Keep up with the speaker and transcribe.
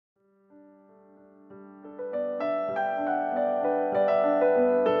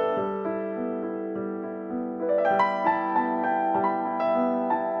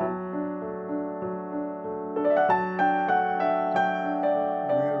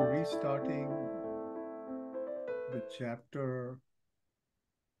restarting the chapter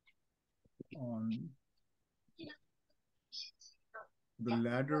on the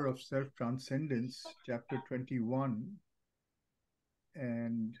ladder of self-transcendence, chapter 21,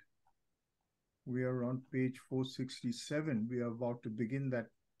 and we are on page 467. We are about to begin that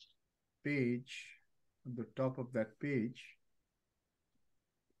page, at the top of that page.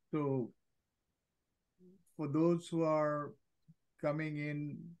 So, for those who are coming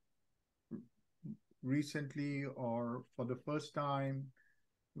in recently or for the first time,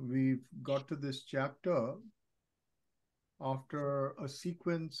 we've got to this chapter after a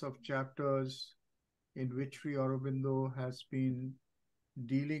sequence of chapters in which Sri Aurobindo has been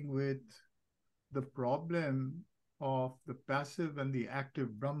dealing with the problem of the passive and the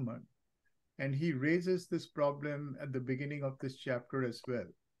active Brahman. And he raises this problem at the beginning of this chapter as well,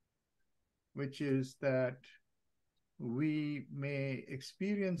 which is that we may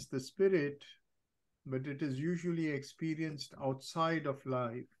experience the spirit, but it is usually experienced outside of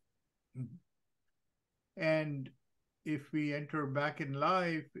life. And if we enter back in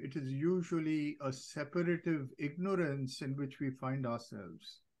life, it is usually a separative ignorance in which we find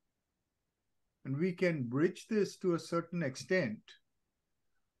ourselves. And we can bridge this to a certain extent,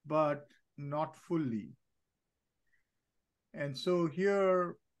 but not fully. And so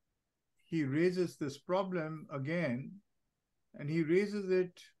here he raises this problem again, and he raises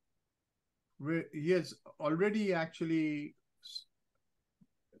it, he has already actually,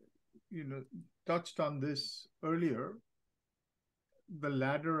 touched on this earlier, the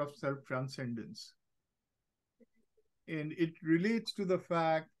ladder of self-transcendence. And it relates to the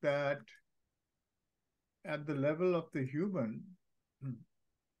fact that at the level of the human,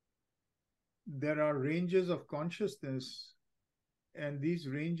 there are ranges of consciousness, and these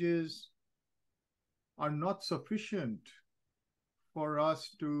ranges are not sufficient for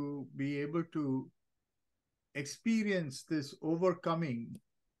us to be able to experience this overcoming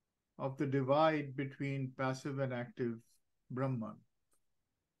of the divide between passive and active Brahman.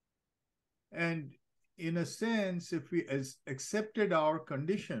 And in a sense, if we accepted our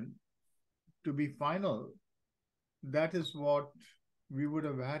condition to be final, that is what we would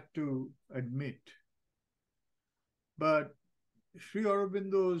have had to admit. But Sri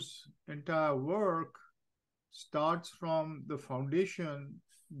Aurobindo's entire work starts from the foundation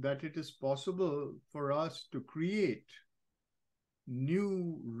that it is possible for us to create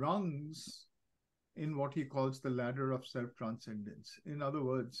new rungs in what he calls the ladder of self-transcendence. In other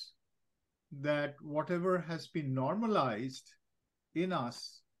words, that whatever has been normalized in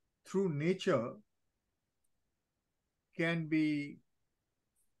us through nature can be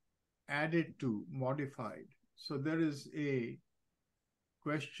added to, modified. So there is a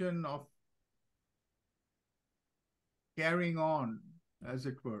question of carrying on, as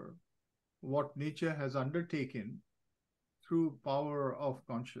it were, what nature has undertaken through power of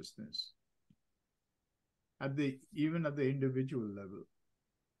consciousness, even at the individual level.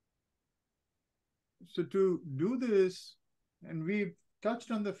 So to do this, and we've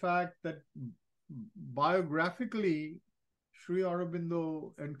touched on the fact that biographically, Sri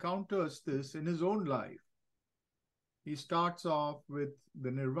Aurobindo encounters this in his own life. He starts off with the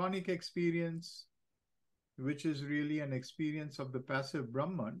nirvanic experience, which is really an experience of the passive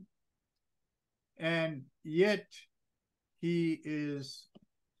Brahman. And yet, he is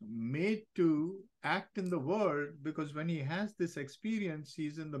made to act in the world because when he has this experience,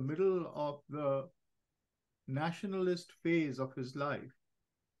 he's in the middle of the nationalist phase of his life.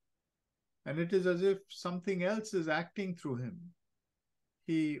 And it is as if something else is acting through him.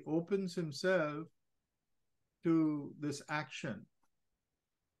 He opens himself to this action.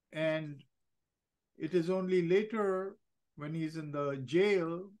 And it is only later, when he's in the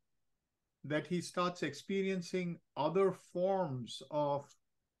jail, that he starts experiencing other forms of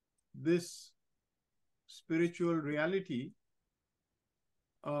this spiritual reality.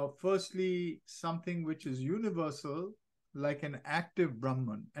 Firstly, something which is universal, like an active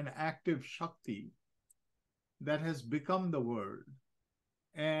Brahman, an active Shakti that has become the world.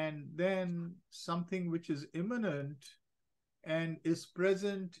 And then something which is immanent and is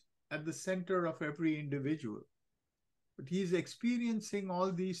present at the center of every individual. But he's experiencing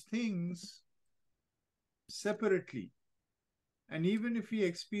all these things separately. And even if he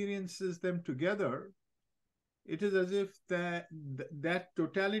experiences them together, it is as if that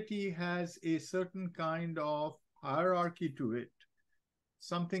totality has a certain kind of hierarchy to it.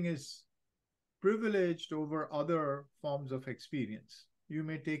 Something is privileged over other forms of experience. You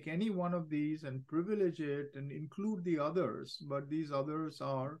may take any one of these and privilege it and include the others, but these others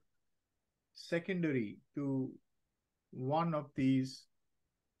are secondary to one of these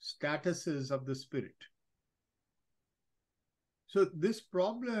statuses of the spirit. So this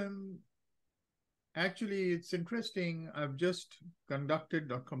problem, actually, it's interesting. I've just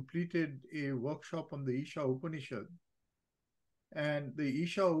conducted or completed a workshop on the Isha Upanishad. And the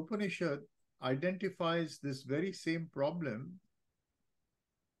Isha Upanishad identifies this very same problem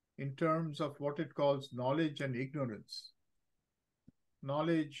in terms of what it calls knowledge and ignorance.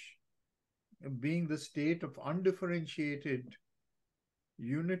 Knowledge being the state of undifferentiated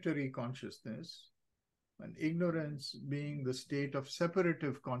unitary consciousness, and ignorance being the state of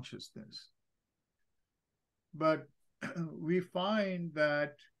separative consciousness. But we find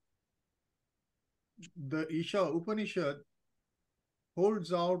that the Isha Upanishad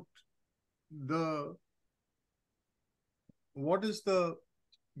holds out what is the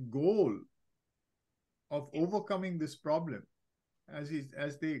goal of overcoming this problem. As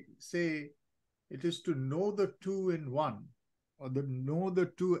they say, it is to know the two in one, or know the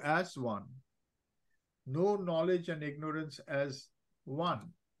two as one. Know knowledge and ignorance as one.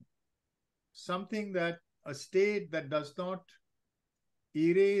 Something a state that does not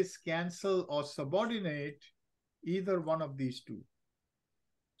erase, cancel, or subordinate either one of these two.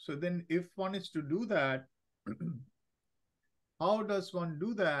 So then if one is to do that, how does one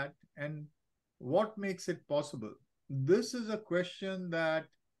do that, and what makes it possible? This is a question that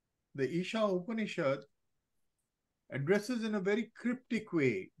the Isha Upanishad addresses in a very cryptic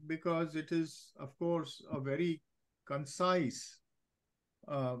way, because it is, of course, a very concise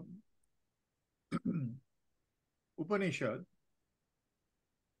Upanishad.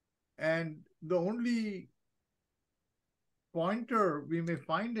 And the only pointer we may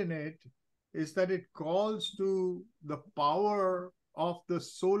find in it is that it calls to the power of the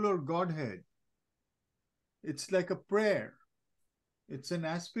solar Godhead. It's like a prayer. It's an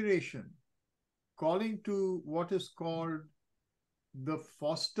aspiration, calling to what is called the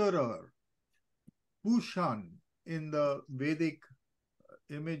fosterer, Pushan, in the Vedic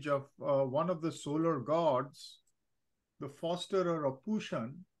image of one of the solar gods. The fosterer of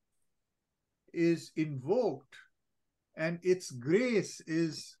Pushan is invoked, and its grace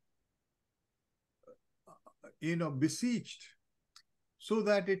is beseeched, so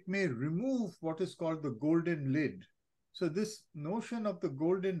that it may remove what is called the golden lid. So this notion of the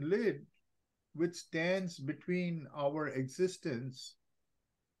golden lid, which stands between our existence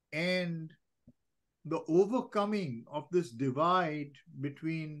and the overcoming of this divide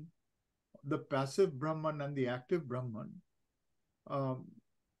between the passive Brahman and the active Brahman,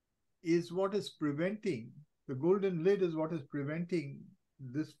 is what is preventing, the golden lid is what is preventing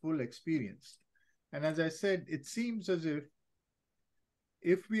this full experience. And as I said, it seems as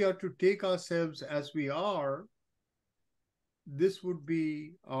if we are to take ourselves as we are, this would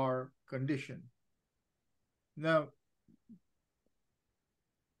be our condition. Now,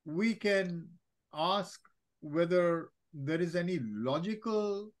 we can ask whether there is any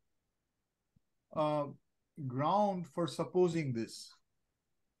logical ground for supposing this.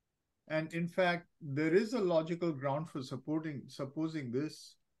 And in fact, there is a logical ground for supposing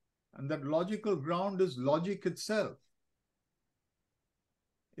this, and that logical ground is logic itself.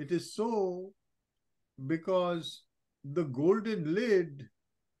 It is so because the golden lid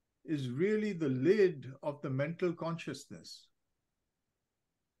is really the lid of the mental consciousness.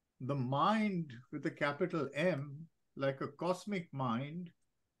 The mind with a capital M, like a cosmic mind,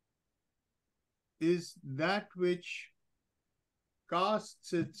 is that which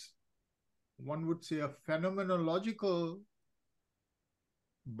casts its, one would say, a phenomenological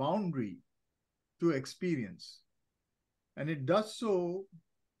boundary to experience. And it does so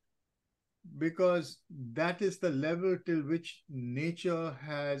because that is the level till which nature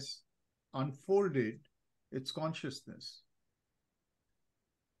has unfolded its consciousness.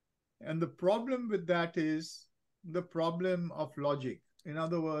 And the problem with that is the problem of logic. In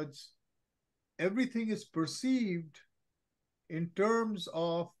other words, everything is perceived in terms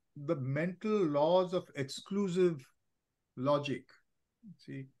of the mental laws of exclusive logic.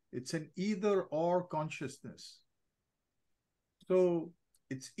 See, it's an either-or consciousness. So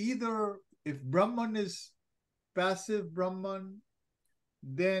it's either, if Brahman is passive Brahman,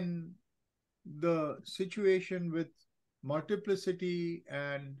 then the situation with multiplicity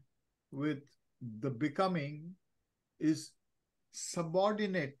and with the becoming is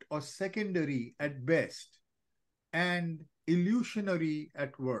subordinate or secondary at best and illusionary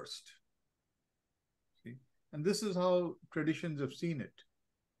at worst. See? And this is how traditions have seen it.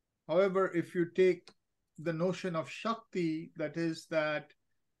 However, if you take the notion of Shakti, that is that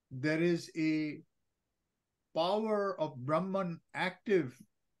there is a power of Brahman active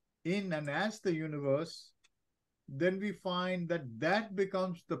in and as the universe, then we find that that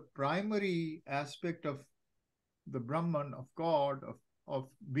becomes the primary aspect of the Brahman, of God, of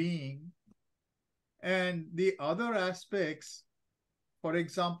being. And the other aspects, for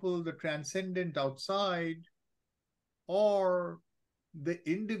example, the transcendent outside or the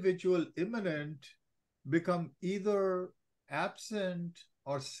individual immanent, become either absent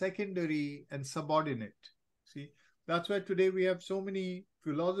or secondary and subordinate. See, that's why today we have so many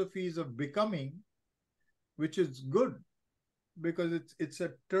philosophies of becoming, which is good because it's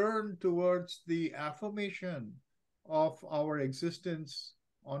a turn towards the affirmation of our existence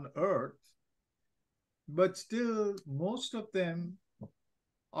on earth. But still, most of them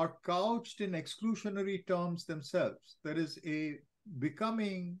are couched in exclusionary terms themselves. There is a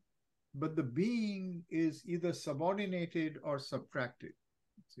becoming, but the being is either subordinated or subtracted.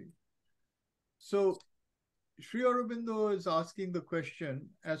 See? So Sri Aurobindo is asking the question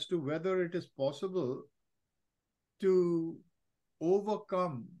as to whether it is possible to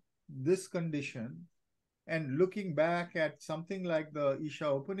overcome this condition. And looking back at something like the Isha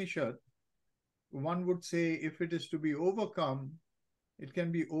Upanishad, one would say if it is to be overcome, it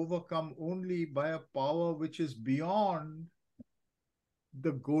can be overcome only by a power which is beyond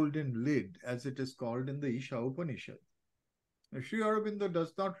the golden lid, as it is called in the Isha Upanishad. Now, Sri Aurobindo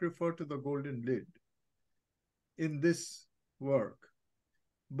does not refer to the golden lid in this work,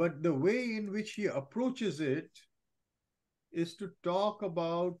 but the way in which he approaches it is to talk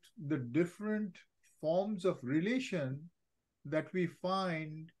about the different forms of relation that we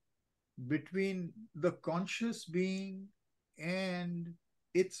find between the conscious being and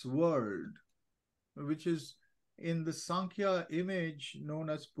its world, which is in the Sankhya image known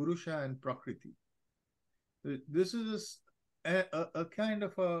as Purusha and Prakriti. This is a kind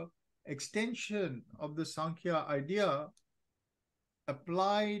of a extension of the Sankhya idea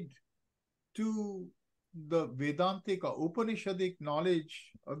applied to the Vedantic or Upanishadic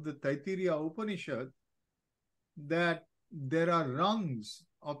knowledge of the Taittiriya Upanishad, that there are rungs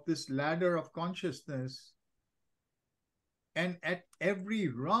of this ladder of consciousness, and at every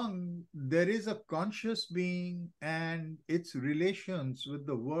rung there is a conscious being and its relations with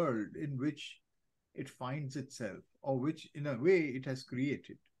the world in which it finds itself, or which in a way it has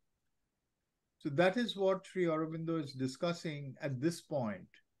created. So that is what Sri Aurobindo is discussing at this point.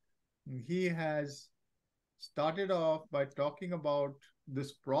 He has started off by talking about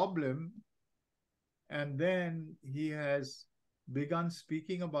this problem, and then he has begun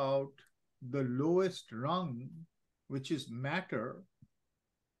speaking about the lowest rung, which is matter,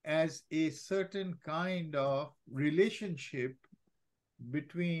 as a certain kind of relationship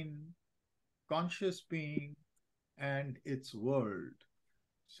between conscious being and its world.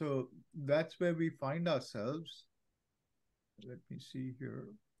 So that's where we find ourselves. Let me see here.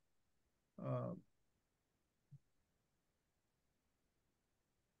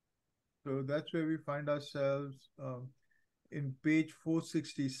 So that's where we find ourselves. In page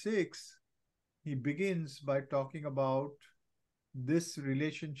 466, he begins by talking about this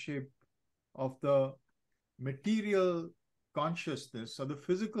relationship of the material consciousness or the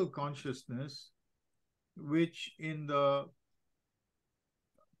physical consciousness, which in the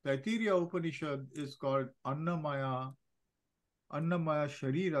Taittiriya Upanishad is called Annamaya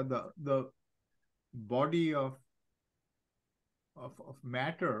Sharira, the body of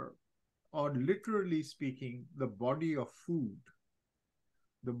matter, or literally speaking, the body of food.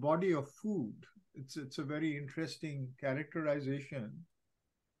 The body of food. It's a very interesting characterization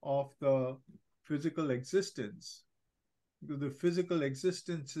of the physical existence, because the physical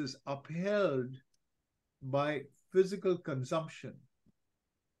existence is upheld by physical consumption.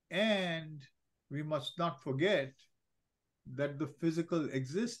 And we must not forget that the physical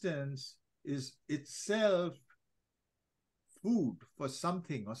existence is itself food for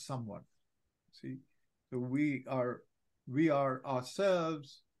something or someone. See, so we are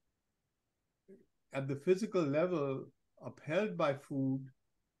ourselves at the physical level upheld by food,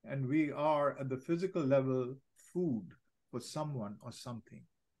 and we are at the physical level food for someone or something.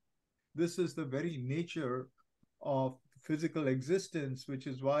 This is the very nature of physical existence, which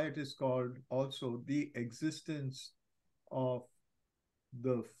is why it is called also the existence of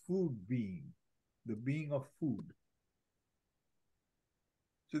the food being, the being of food.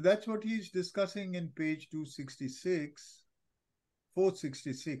 So that's what he's discussing in page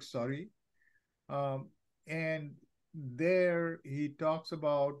 466, sorry. And there he talks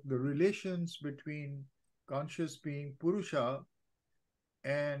about the relations between conscious being Purusha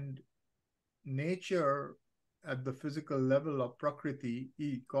and nature at the physical level of Prakriti.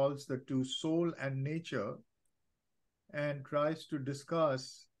 He calls the two soul and nature, and tries to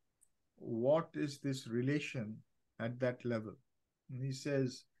discuss what is this relation at that level. And he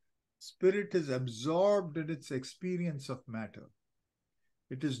says, spirit is absorbed in its experience of matter.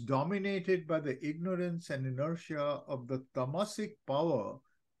 It is dominated by the ignorance and inertia of the tamasic power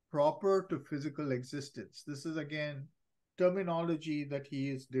proper to physical existence. This is again terminology that he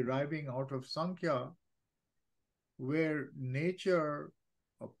is deriving out of Sankhya, where nature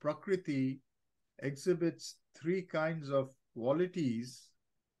or Prakriti exhibits three kinds of qualities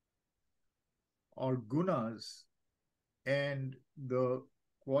or gunas, and the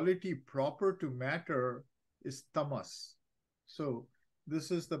quality proper to matter is tamas. So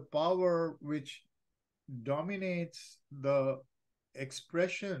this is the power which dominates the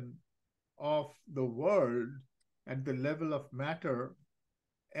expression of the world at the level of matter,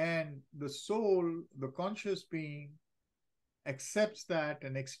 and the soul, the conscious being, accepts that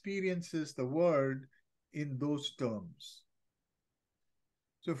and experiences the world in those terms.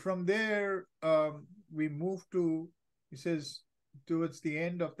 So from there, we move to, he says, towards the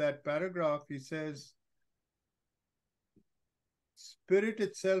end of that paragraph, he says, spirit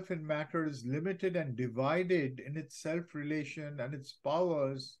itself in matter is limited and divided in its self-relation and its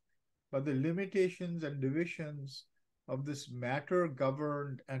powers by the limitations and divisions of this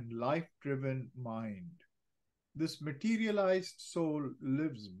matter-governed and life-driven mind. This materialized soul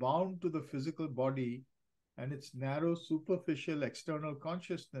lives bound to the physical body and its narrow superficial external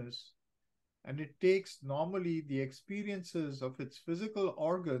consciousness, and it takes normally the experiences of its physical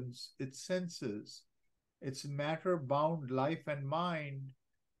organs, its senses, its matter-bound life and mind,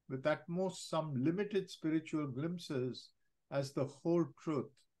 with at most some limited spiritual glimpses, as the whole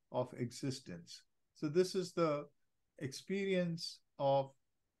truth of existence. So this is the experience of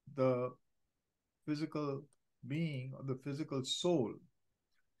the physical being or the physical soul.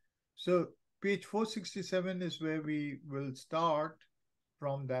 So page 467 is where we will start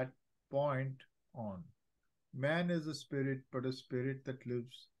from that point on. Man is a spirit, but a spirit that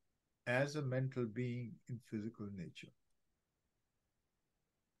lives as a mental being in physical nature.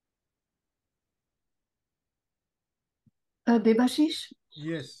 Debashish?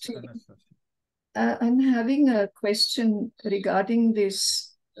 Yes, Anastasia. I'm having a question regarding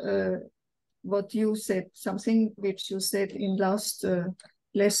this, what you said, something which you said in last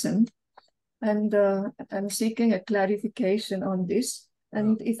lesson. And I'm seeking a clarification on this.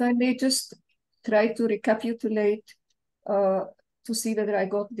 And if I may just try to recapitulate to see whether I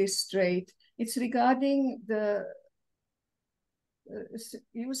got this straight. It's regarding the,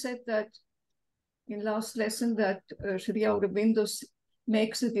 you said that in last lesson that Sri Aurobindo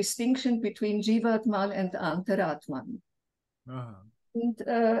makes a distinction between Jivatman and Antaratman. And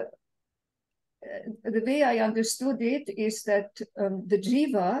the way I understood it is that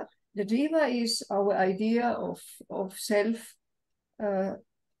the Jiva is our idea of self,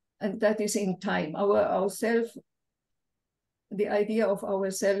 and that is in time. Our self, the idea of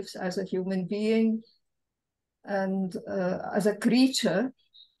ourselves as a human being and as a creature,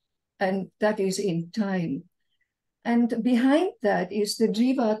 and that is in time. And behind that is the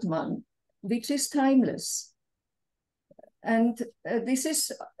Jivatman, which is timeless. And this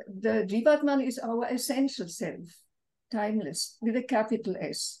is, the Jivatman is our essential self, timeless, with a capital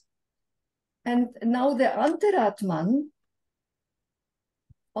S. And now the Antaratman,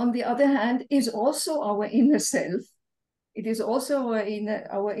 on the other hand, is also our inner self. It is also our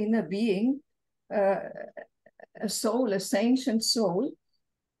inner being, a soul, a sentient soul.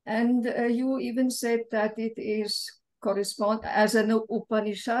 And you even said that it is correspond as an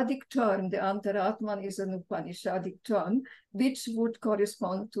Upanishadic term. The Antaratman is an Upanishadic term, which would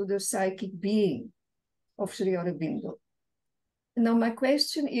correspond to the psychic being of Sri Aurobindo. Now, my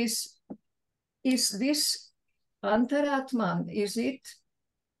question is this Antaratman, is it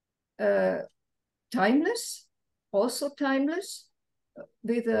timeless, also timeless,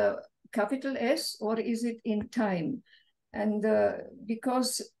 with a capital S, or is it in time? And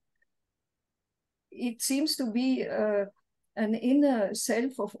because it seems to be an inner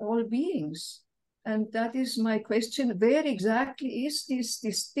self of all beings. And that is my question. Where exactly is this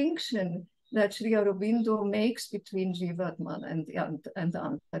distinction that Sri Aurobindo makes between Jivatman and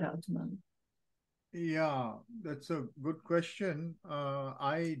Antaratman? Yeah, that's a good question.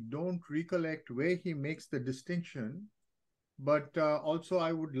 I don't recollect where he makes the distinction, but also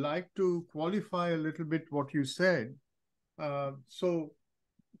I would like to qualify a little bit what you said. So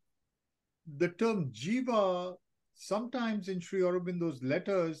the term Jiva, sometimes in Sri Aurobindo's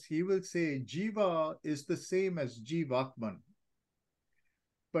letters, he will say Jiva is the same as Jivatman.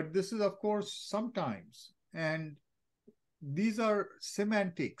 But this is, of course, sometimes. And these are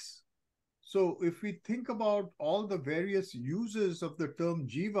semantics. So if we think about all the various uses of the term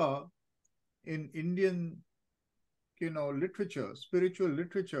Jiva in Indian literature, spiritual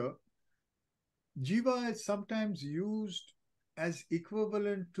literature, jiva is sometimes used as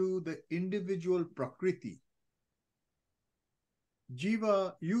equivalent to the individual prakriti.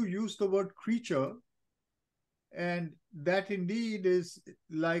 Jiva, you use the word creature, and that indeed is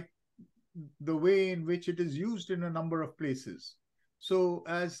like the way in which it is used in a number of places. So,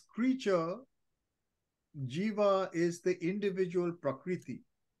 as creature, jiva is the individual prakriti.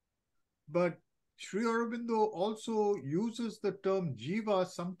 But Sri Aurobindo also uses the term jiva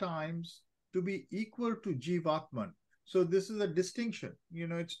sometimes to be equal to jivatman. So this is a distinction.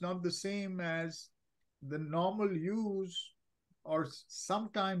 It's not the same as the normal use or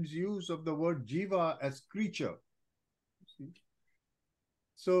sometimes use of the word jiva as creature.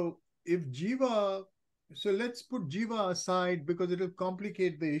 So if jiva, so let's put jiva aside because it will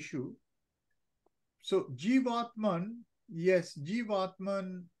complicate the issue. So jivatman, yes,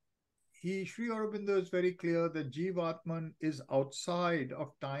 jivatman, Sri Aurobindo is very clear that jivatman is outside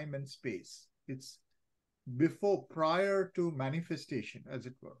of time and space. It's prior to manifestation, as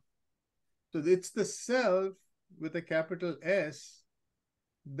it were. So it's the self with a capital S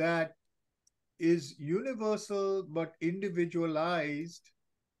that is universal but individualized.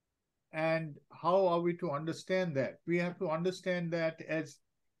 And how are we to understand that? We have to understand that as,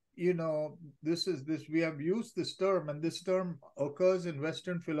 we have used this term, and this term occurs in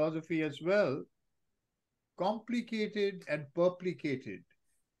Western philosophy as well, complicated and perplicated.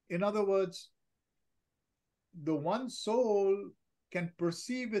 In other words, the one soul can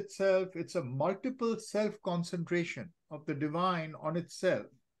perceive itself, it's a multiple self-concentration of the divine on itself.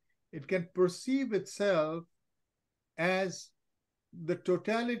 It can perceive itself as the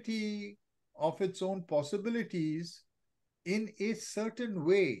totality of its own possibilities in a certain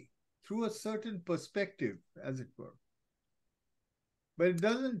way, through a certain perspective, as it were. But it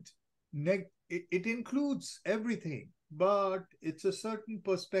doesn't, it includes everything, but it's a certain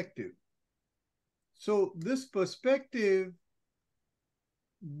perspective. So this perspective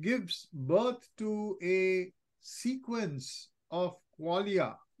gives birth to a sequence of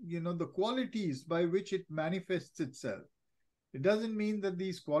qualia, the qualities by which it manifests itself. It doesn't mean that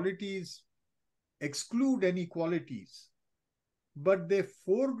these qualities exclude any qualities, but they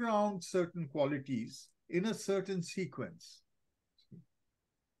foreground certain qualities in a certain sequence.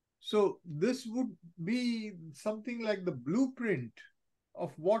 So this would be something like the blueprint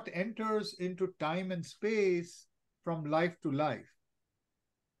of what enters into time and space from life to life.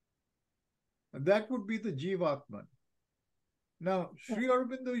 That would be the Jivatman. Now, Sri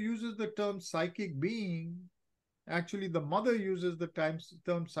Aurobindo uses the term psychic being. Actually, the mother uses the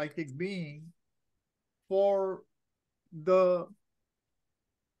term psychic being for the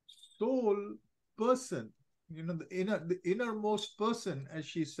soul person, the innermost person, as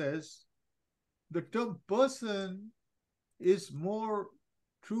she says. The term person is more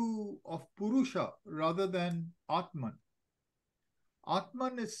true of Purusha rather than Atman.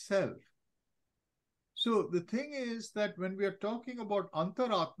 Atman is self. So the thing is that when we are talking about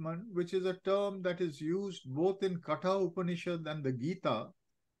Antaratman, which is a term that is used both in Katha Upanishad and the Gita,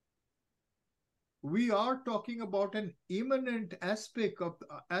 we are talking about an immanent aspect of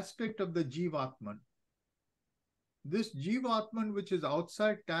the Jivatman. This Jivatman, which is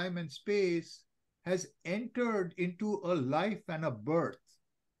outside time and space, has entered into a life and a birth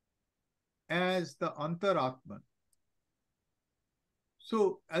as the Antaratman.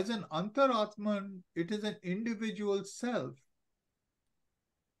 So, as an Antaratman, it is an individual self,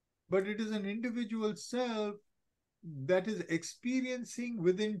 but it is an individual self that is experiencing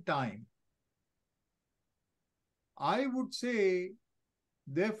within time. I would say,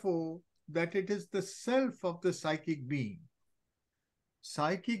 therefore, that it is the self of the psychic being.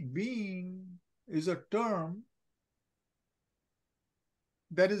 Psychic being is a term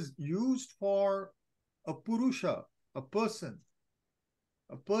that is used for a Purusha, a person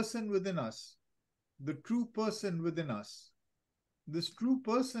within us, the true person within us. This true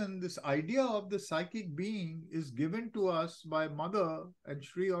person, this idea of the psychic being is given to us by Mother and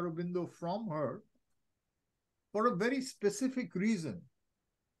Sri Aurobindo from her for a very specific reason.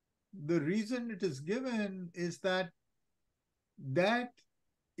 The reason it is given is that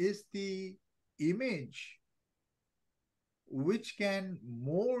is the image which can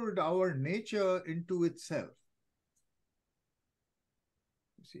mold our nature into itself.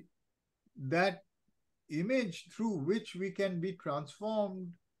 You see, that image through which we can be transformed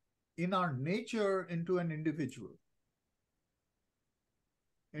in our nature into an individual,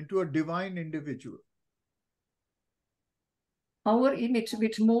 into a divine individual. Our image,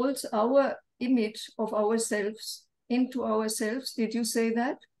 which molds our image of ourselves into ourselves. Did you say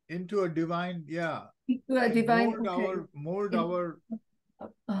that? into a divine, yeah. Into a And divine, mold In,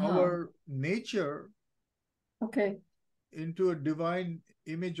 our nature okay. into a divine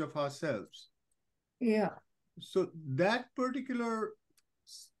image of ourselves. Yeah. So that particular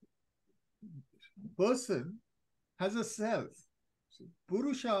person has a self.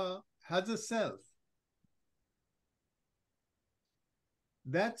 Purusha has a self.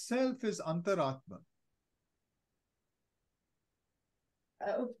 That self is Antaratma.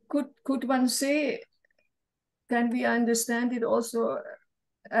 Could one say, can we understand it also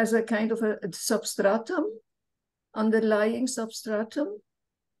as a kind of a substratum, underlying substratum?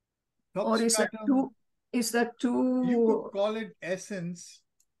 Or Substratum, is that you could too? call it essence,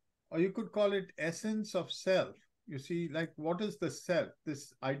 or you could call it essence of self. You see, like, what is the self?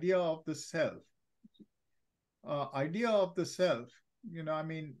 This idea of the self. Idea of the self, I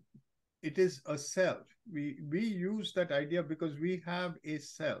mean, it is a self. We use that idea because we have a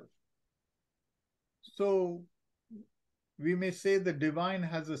self. So we may say the divine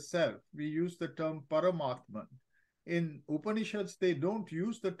has a self. We use the term Paramatman. In Upanishads, they don't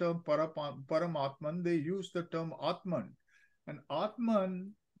use the term Paramatman, they use the term Atman. And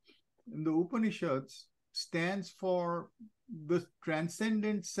Atman in the Upanishads stands for the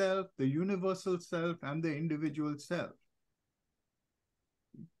transcendent self, the universal self, and the individual self.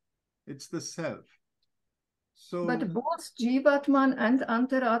 It's the self. So, but both Jivatman and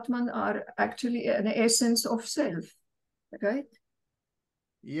Antaratman are actually an essence of self, right?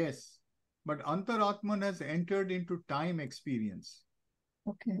 yes, but Antaratman has entered into time experience.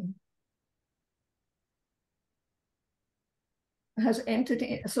 Okay. Has entered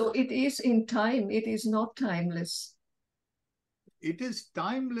in, so it is in time, it is not timeless. It is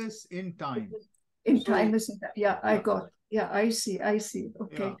timeless in time. In timeless, yeah, I yeah. got, yeah, I see.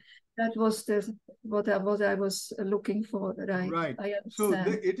 Okay. Yeah. That was what I was looking for, right? Right. I So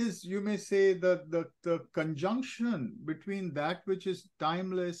understand. it is, you may say, that the conjunction between that which is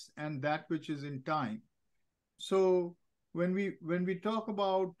timeless and that which is in time. So when we talk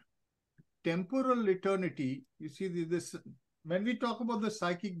about temporal eternity, you see this, when we talk about the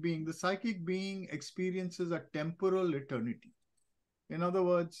psychic being experiences a temporal eternity. In other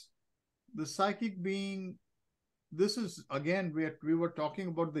words, the psychic being, this is again, we were talking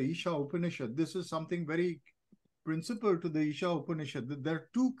about the Isha Upanishad. This is something very principal to the Isha Upanishad, that there are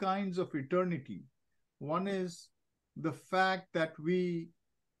two kinds of eternity. One is the fact that we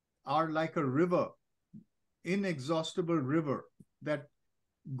are like a river, inexhaustible river that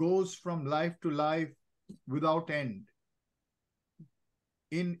goes from life to life without end,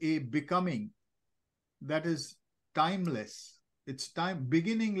 in a becoming that is timeless. It's time,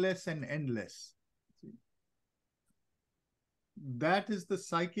 beginningless and endless. That is the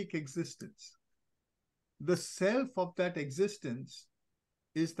psychic existence. The self of that existence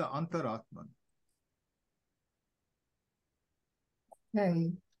is the Antaratman.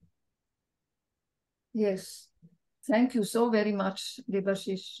 Okay. Yes. Thank you so very much,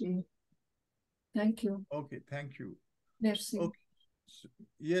 Debashish. Thank you. Okay, thank you. Merci. Okay.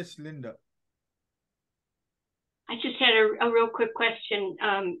 Yes, Linda. I just had a real quick question.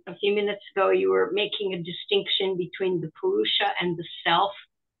 A few minutes ago, you were making a distinction between the Purusha and the self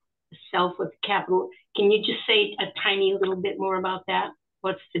with capital. Can you just say a tiny little bit more about that?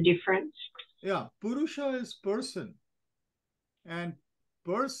 What's the difference? Yeah, Purusha is person, and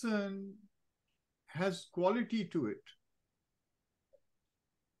person has quality to it.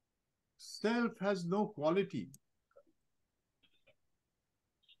 Self has no quality.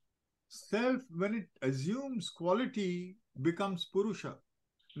 Self, when it assumes quality, becomes Purusha.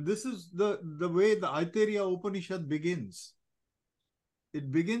 This is the way the Aitareya Upanishad begins.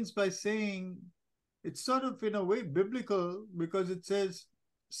 It begins by saying, it's sort of in a way biblical, because it says,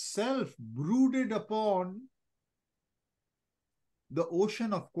 self brooded upon the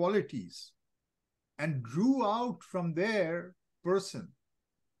ocean of qualities and drew out from there person.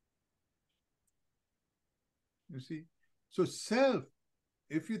 You see? So self,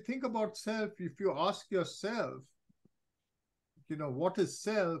 if you think about self, if you ask yourself, what is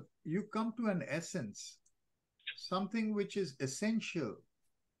self? You come to an essence, something which is essential,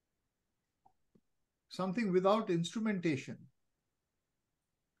 something without instrumentation,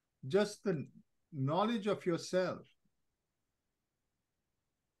 just the knowledge of yourself.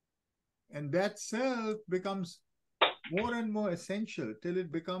 And that self becomes more and more essential till it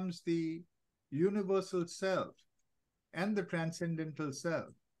becomes the universal self and the transcendental self.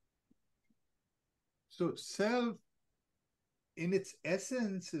 So self in its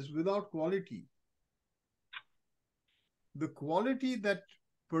essence is without quality. The quality that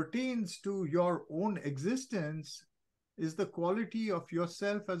pertains to your own existence is the quality of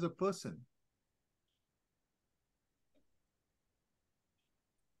yourself as a person.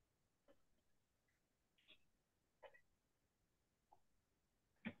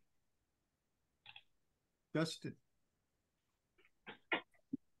 Justin.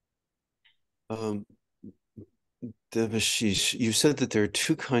 Devashish, you said that there are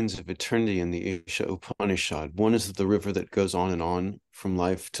two kinds of eternity in the Isha Upanishad. One is the river that goes on and on from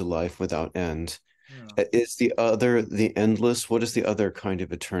life to life without end. Yeah. Is the other the endless? What is the other kind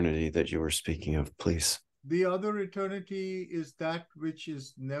of eternity that you were speaking of, please? The other eternity is that which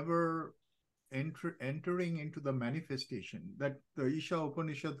is never entering into the manifestation, that the Isha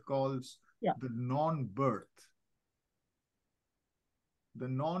Upanishad calls the non-birth. The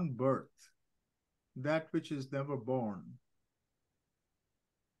non-birth, that which is never born.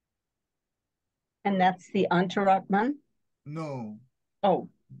 And that's the Antaratman? No. Oh.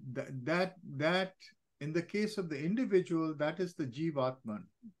 That in the case of the individual, that is the Jivatman.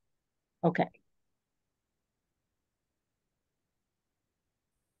 Okay.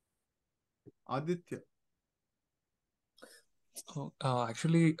 Aditya.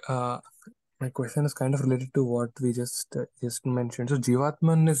 Actually, my question is kind of related to what we just mentioned. So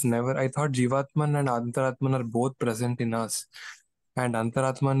Jivatman is never, I thought Jivatman and Antaratman are both present in us. And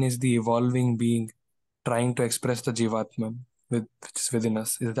Antaratman is the evolving being trying to express the Jivatman which is within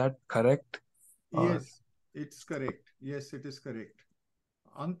us. Is that correct? Yes, it's correct. Yes, it is correct.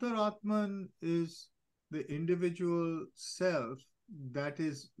 Antaratman is the individual self that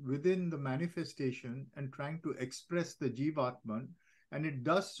is within the manifestation and trying to express the Jivatman, and it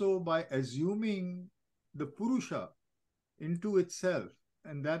does so by assuming the Purusha into itself,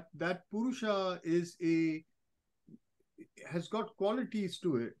 and that Purusha has got qualities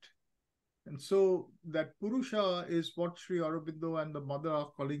to it. And so that Purusha is what Sri Aurobindo and the mother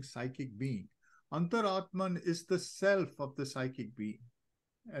are calling psychic being. Antaratman is the self of the psychic being,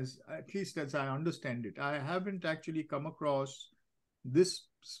 at least as I understand it. I haven't actually come across this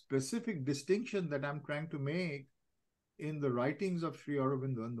specific distinction that I'm trying to make in the writings of Sri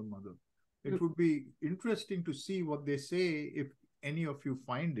Aurobindo and the mother. It would be interesting to see what they say if any of you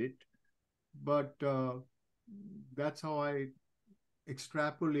find it, but that's how I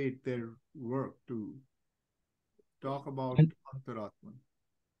extrapolate their work to talk about Antaratman.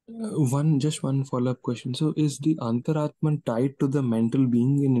 Just one follow-up question. So is the Antaratman tied to the mental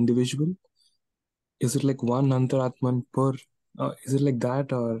being in individual? Is it like one Antaratman per, is it like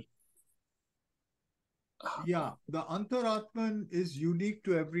that, or? Yeah, the Antaratman is unique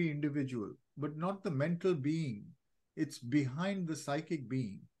to every individual, but not the mental being. It's behind the psychic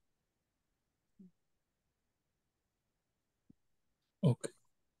being. Okay.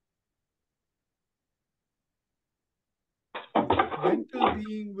 Mental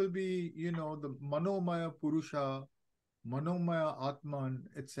being will be, the Manomaya Purusha, Manomaya Atman,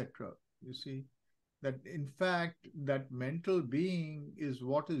 etc. You see, that in fact, that mental being is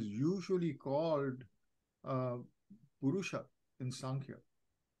what is usually called Purusha in Sankhya.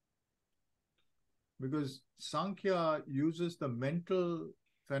 Because Sankhya uses the mental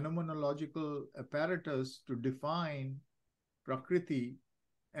phenomenological apparatus to define Prakriti,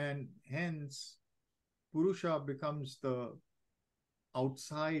 and hence Purusha becomes the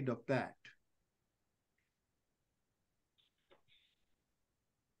outside of that.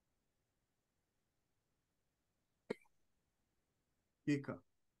 Eka.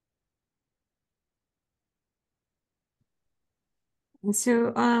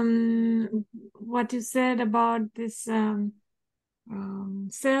 So, what you said about this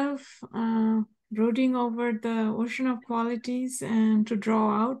self brooding over the ocean of qualities and to draw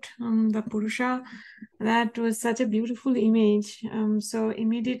out the Purusha, that was such a beautiful image. So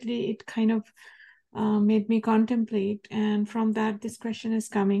immediately it kind of made me contemplate, and from that this question is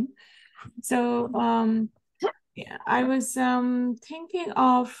coming. So I was thinking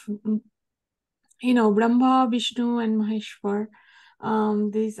of, Brahma, Vishnu, and Maheshwar.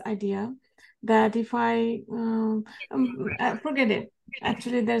 This idea that if I forget it,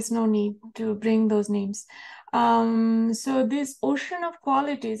 actually there's no need to bring those names. So this ocean of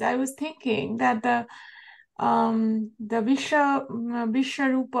qualities, I was thinking that the Vishwarupa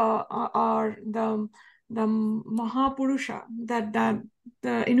or the Mahapurusha, that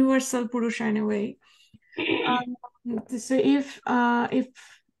the universal Purusha in a way. So if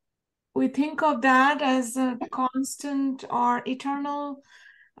we think of that as a constant or eternal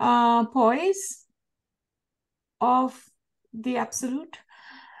poise of the absolute,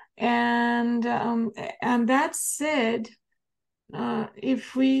 and that said,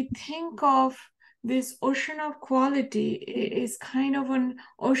 if we think of this ocean of quality is kind of an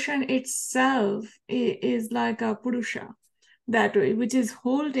ocean itself is like a Purusha. that way, which is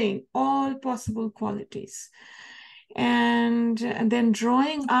holding all possible qualities. And then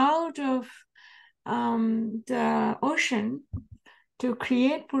drawing out of the ocean to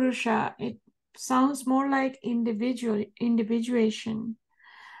create Purusha, it sounds more like individuation,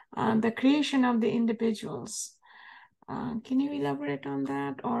 the creation of the individuals. Can you elaborate on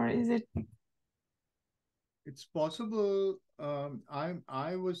that, or is it? It's possible.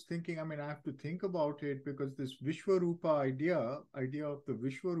 I was thinking, I mean, I have to think about it, because this Vishwarupa idea of the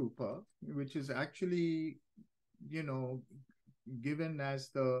Vishwarupa, which is actually, given as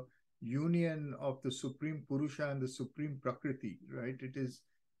the union of the Supreme Purusha and the Supreme Prakriti, right? It is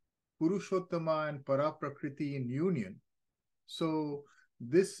Purushottama and Paraprakriti in union. So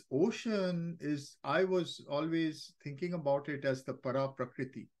this ocean is, I was always thinking about it as the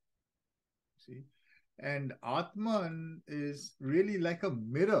Paraprakriti. See? And Atman is really like a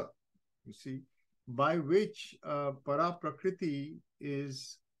mirror, you see, by which Paraprakriti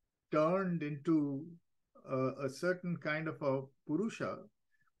is turned into a certain kind of a Purusha.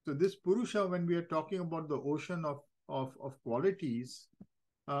 So this Purusha, when we are talking about the ocean of qualities,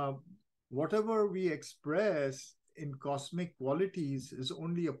 whatever we express in cosmic qualities is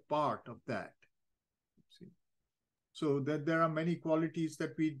only a part of that. See? So that there are many qualities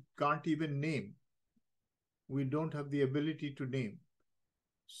that we can't even name. We don't have the ability to name.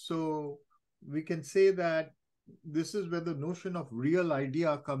 So we can say that this is where the notion of real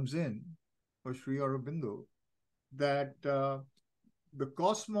idea comes in for Sri Aurobindo, that the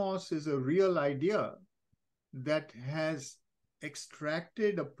cosmos is a real idea that has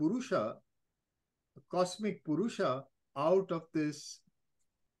extracted a Purusha, a cosmic Purusha, out of this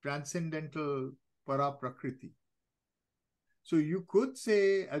transcendental Paraprakriti. So you could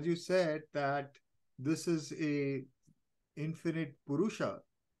say, as you said, that this is a infinite Purusha,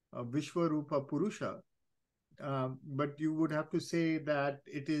 a Vishwarupa Purusha, but you would have to say that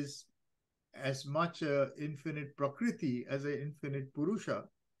it is as much a infinite Prakriti as an infinite Purusha.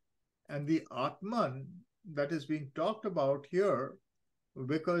 And the Atman that is being talked about here,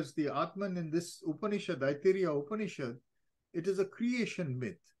 because the Atman in this Upanishad, Aitiriya Upanishad, it is a creation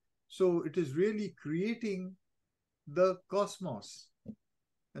myth. So it is really creating the cosmos.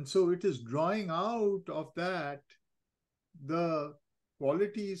 And so it is drawing out of that the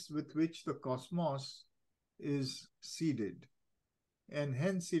qualities with which the cosmos is seeded. And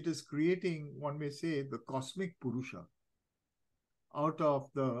hence it is creating, one may say, the cosmic Purusha out of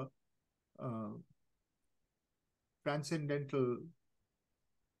the transcendental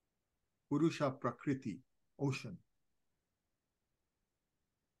Purusha Prakriti, ocean.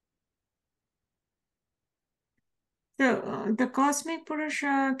 So the cosmic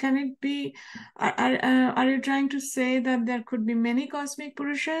Purusha, can it be, are you trying to say that there could be many cosmic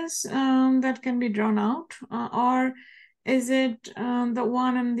Purushas that can be drawn out? Or is it the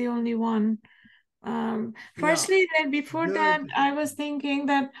one and the only one? Firstly, before that, I was thinking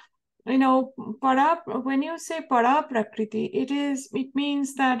that, when you say para prakriti, it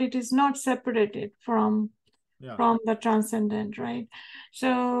means that it is not separated from the transcendent, right?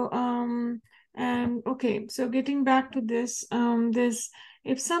 So and okay, so getting back to this,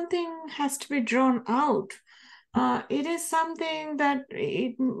 if something has to be drawn out, it is something that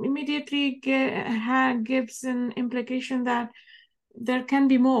it immediately gives an implication that there can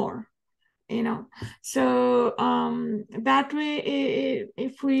be more. So that way,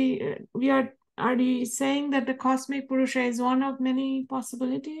 if are you saying that the cosmic Purusha is one of many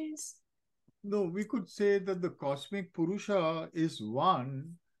possibilities? No, we could say that the cosmic Purusha is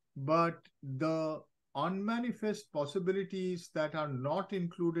one, but the unmanifest possibilities that are not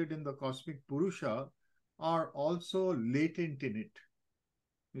included in the cosmic Purusha are also latent in it.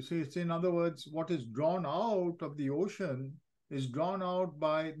 You see, it's, in other words, what is drawn out of the ocean is drawn out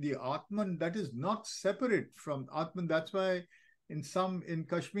by the Atman that is not separate from Atman. That's why in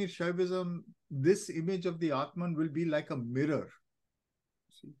Kashmir Shaivism, this image of the Atman will be like a mirror.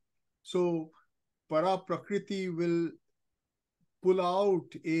 See? So Para Prakriti will pull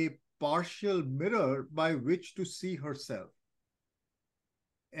out a partial mirror by which to see herself.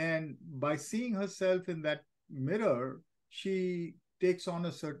 And by seeing herself in that mirror, she takes on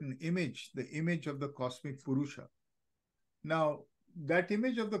a certain image, the image of the cosmic Purusha. Now, that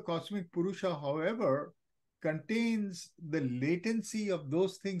image of the cosmic Purusha, however, contains the latency of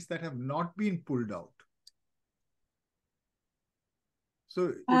those things that have not been pulled out. So it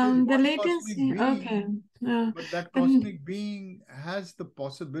is the one latency, cosmic being, okay. But that cosmic being has the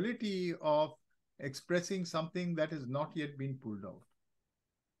possibility of expressing something that has not yet been pulled out.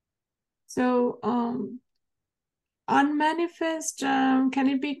 So unmanifest, can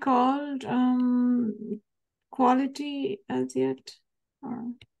it be called quality as yet?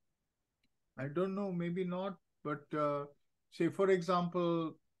 Or... I don't know, maybe not, but say, for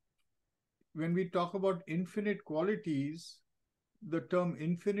example, when we talk about infinite qualities, the term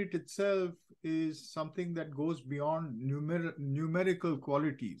infinite itself is something that goes beyond numerical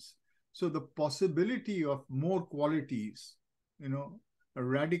qualities. So the possibility of more qualities, a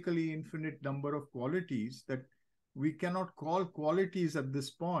radically infinite number of qualities that we cannot call qualities at this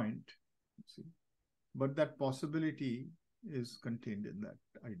point, see, but that possibility is contained in that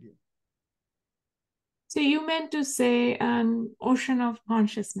idea. So you meant to say an ocean of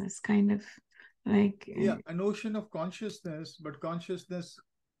consciousness, kind of like... Yeah, an ocean of consciousness, but consciousness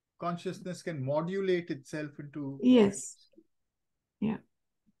can modulate itself into... Yes. Yeah.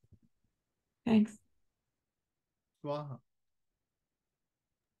 Thanks. Swaha.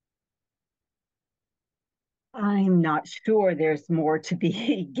 I'm not sure there's more to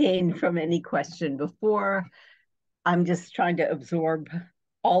be gained from any question before. I'm just trying to absorb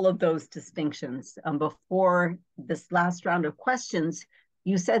all of those distinctions. Before this last round of questions,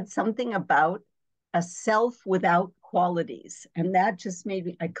 you said something about a self without qualities. And that just made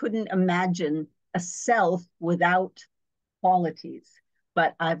me, I couldn't imagine a self without qualities.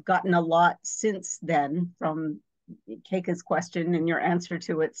 But I've gotten a lot since then from Keika's question and your answer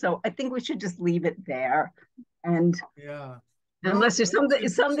to it. So I think we should just leave it there. And yeah. Unless there's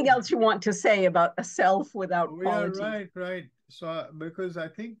something else you want to say about a self without qualities. Yeah, right. So, because I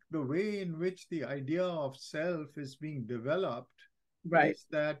think the way in which the idea of self is being developed is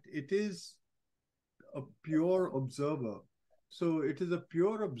that it is a pure observer. So it is a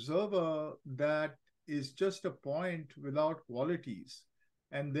pure observer that is just a point without qualities.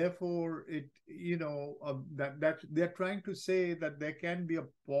 And therefore, that they're trying to say that there can be a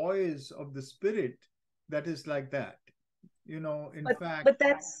poise of the spirit that is like that. In fact, but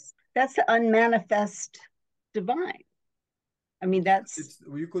that's the unmanifest divine. I mean,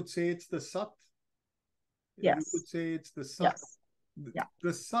 you could say it's the Sat. Yes. You could say it's the Sat. Yes. Yeah.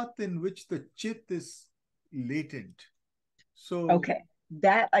 The Sat in which the Chit is latent. So okay,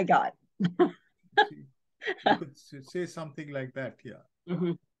 that I got. You could say something like that, yeah.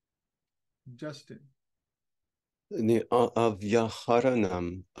 Mm-hmm. Justin. The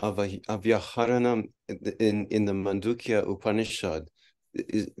avyaharanam in the Mandukya Upanishad,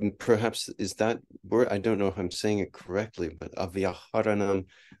 perhaps is that word, I don't know if I'm saying it correctly, but avyaharanam,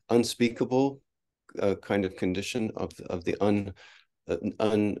 unspeakable kind of condition of the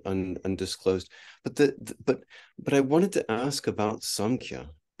undisclosed. But I wanted to ask about Samkhya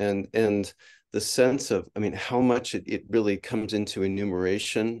and the sense of, I mean, how much it really comes into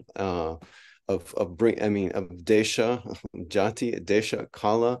enumeration of desha, jati, desha,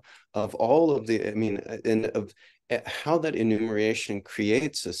 kala, of all of the, and of how that enumeration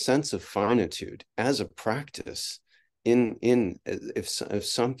creates a sense of finitude as a practice if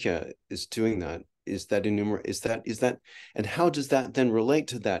Samkhya is doing that, is that, and how does that then relate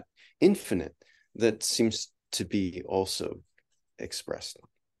to that infinite that seems to be also expressed?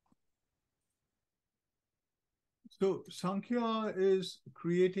 So Sankhya is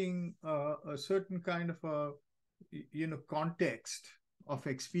creating a certain kind of a context of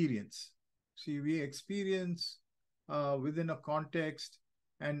experience. See, we experience within a context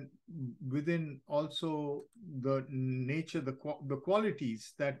and within also the nature, the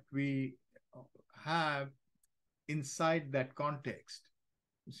qualities that we have inside that context.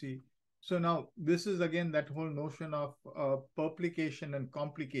 You see, so now this is again that whole notion of perplication and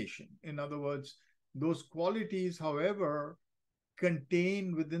complication. In other words, those qualities, however,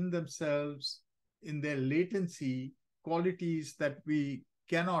 contain within themselves, in their latency, qualities that we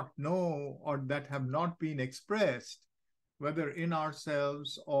cannot know or that have not been expressed, whether in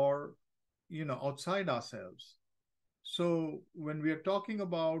ourselves or outside ourselves. So when we are talking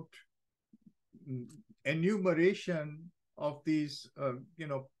about enumeration of these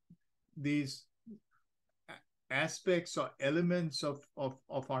these aspects or elements of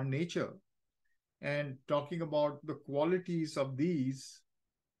our nature, and talking about the qualities of these,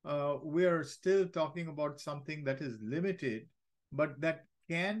 we are still talking about something that is limited, but that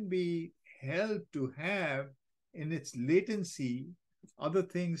can be held to have in its latency other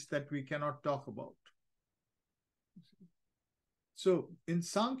things that we cannot talk about. So in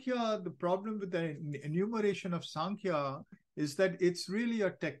Sankhya, the problem with the enumeration of Sankhya is that it's really a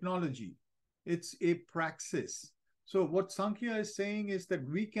technology. It's a praxis. So what Sankhya is saying is that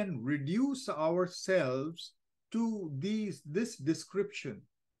we can reduce ourselves to this description,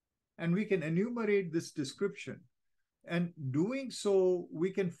 and we can enumerate this description. And doing so,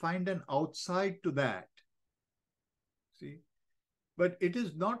 we can find an outside to that. See? But it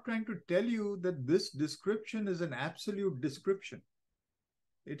is not trying to tell you that this description is an absolute description.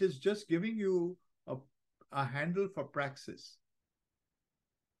 It is just giving you a handle for praxis.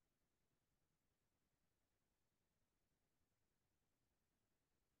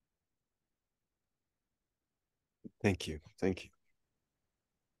 Thank you. Thank you.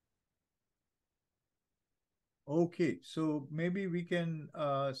 Okay, so maybe we can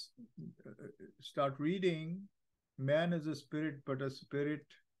start reading. Man is a spirit, but a spirit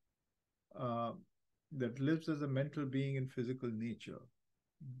that lives as a mental being in physical nature.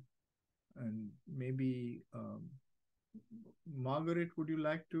 And maybe, Margaret, would you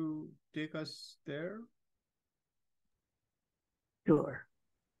like to take us there? Sure.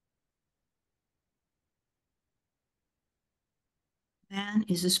 Man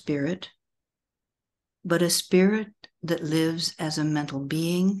is a spirit, but a spirit that lives as a mental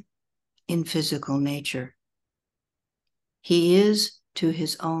being in physical nature. He is, to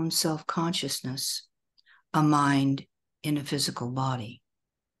his own self-consciousness, a mind in a physical body.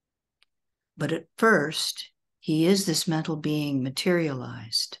 But at first, he is this mental being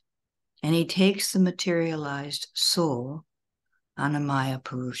materialized, and he takes the materialized soul, Annamaya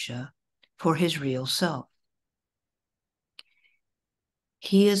Purusha, for his real self.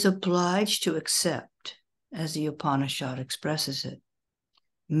 He is obliged to accept, as the Upanishad expresses it,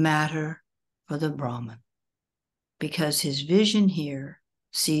 matter for the Brahman, because his vision here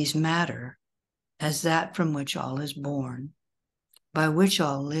sees matter as that from which all is born, by which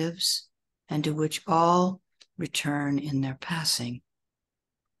all lives, and to which all return in their passing.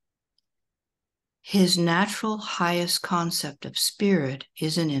 His natural highest concept of spirit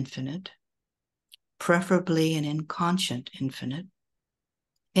is an infinite, preferably an inconscient infinite,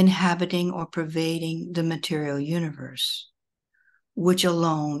 inhabiting or pervading the material universe, which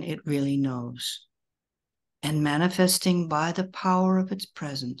alone it really knows, and manifesting by the power of its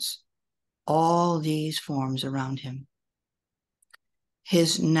presence all these forms around him.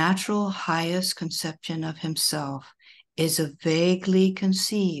 His natural highest conception of himself is a vaguely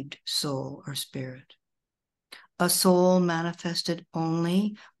conceived soul or spirit, a soul manifested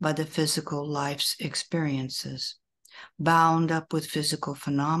only by the physical life's experiences, bound up with physical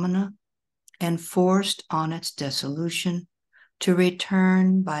phenomena and forced on its dissolution to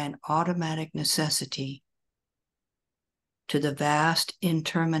return by an automatic necessity to the vast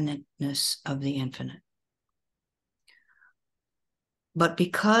impermanentness of the infinite. But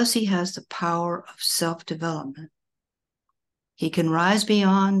because he has the power of self-development, he can rise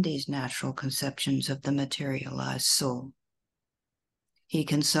beyond these natural conceptions of the materialized soul. He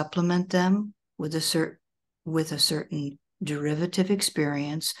can supplement them with a certain derivative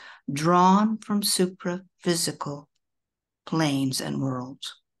experience drawn from supra-physical planes and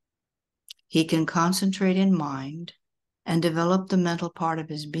worlds. He can concentrate in mind and develop the mental part of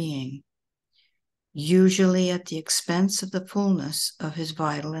his being, usually at the expense of the fullness of his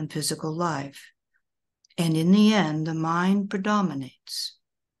vital and physical life. And in the end, the mind predominates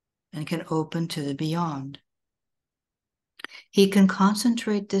and can open to the beyond. He can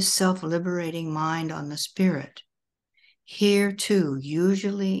concentrate this self-liberating mind on the spirit. Here, too,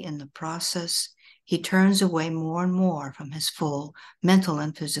 usually in the process, he turns away more and more from his full mental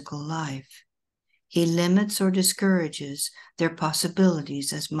and physical life. He limits or discourages their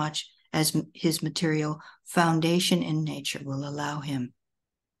possibilities as much as his material foundation in nature will allow him.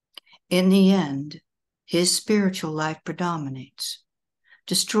 In the end, his spiritual life predominates,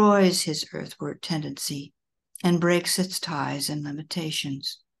 destroys his earthward tendency, and breaks its ties and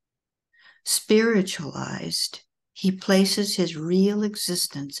limitations. Spiritualized, he places his real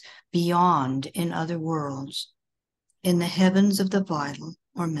existence beyond in other worlds, in the heavens of the vital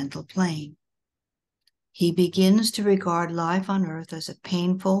or mental plane. He begins to regard life on earth as a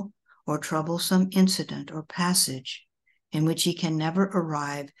painful or troublesome incident or passage in which he can never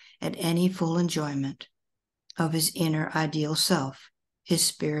arrive at any full enjoyment of his inner ideal self, his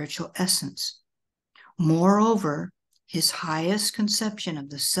spiritual essence. Moreover, his highest conception of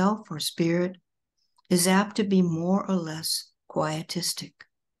the self or spirit is apt to be more or less quietistic.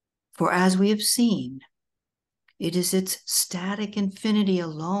 For as we have seen, it is its static infinity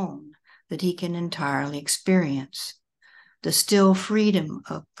alone that he can entirely experience, the still freedom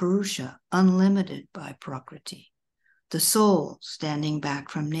of Purusha, unlimited by Prakriti, the soul standing back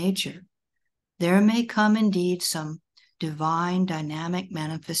from nature. There may come indeed some divine dynamic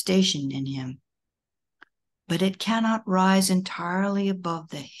manifestation in him, but it cannot rise entirely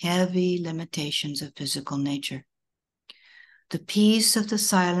above the heavy limitations of physical nature. The peace of the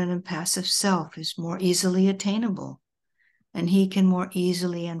silent and passive self is more easily attainable, and he can more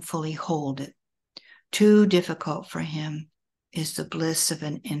easily and fully hold it. Too difficult for him is the bliss of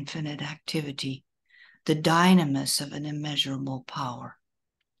an infinite activity, the dynamis of an immeasurable power.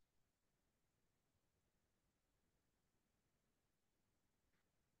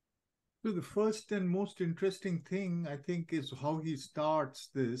 So the first and most interesting thing, I think, is how he starts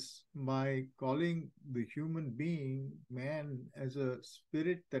this by calling the human being, man, as a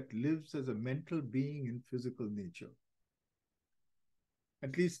spirit that lives as a mental being in physical nature.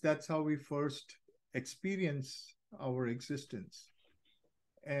 At least that's how we first experience our existence.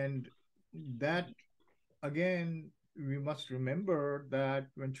 And that, again, we must remember that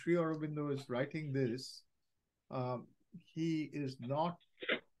when Sri Aurobindo is writing this, he is not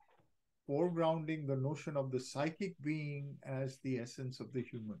foregrounding the notion of the psychic being as the essence of the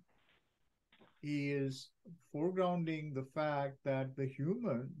human. He is foregrounding the fact that the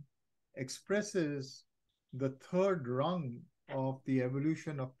human expresses the third rung of the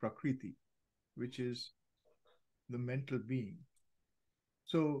evolution of Prakriti, which is the mental being.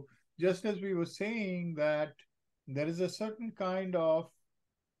 So just as we were saying that there is a certain kind of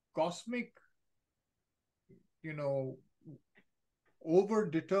cosmic,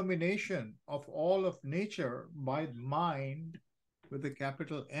 over-determination of all of nature by mind with a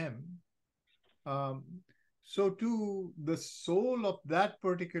capital M, so too the soul of that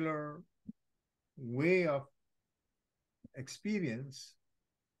particular way of experience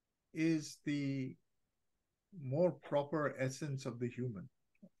is the more proper essence of the human.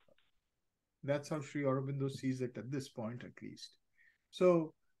 That's how Sri Aurobindo sees it at this point, at least.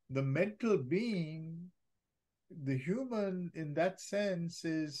 So the mental being, the human in that sense,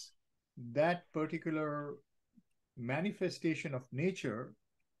 is that particular manifestation of nature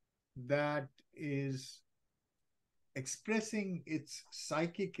that is expressing its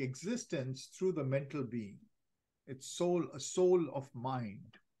psychic existence through the mental being, its soul, a soul of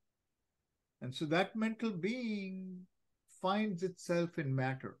mind. And so that mental being finds itself in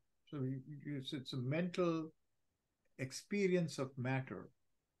matter. So it's a mental experience of matter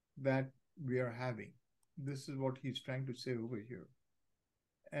that we are having. This is what he's trying to say over here.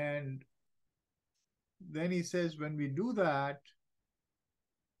 And then he says, when we do that,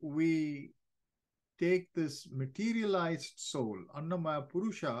 we take this materialized soul, Annamaya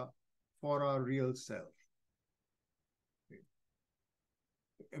Purusha, for our real self.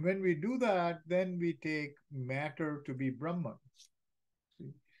 When we do that, then we take matter to be Brahman.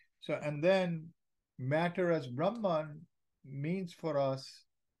 So, and then matter as Brahman means for us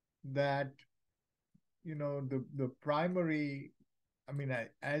that, the primary,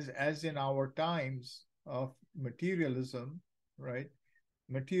 as in our times of materialism, right?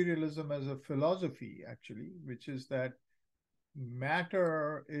 Materialism as a philosophy, actually, which is that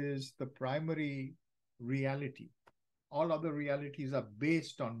matter is the primary reality. All other realities are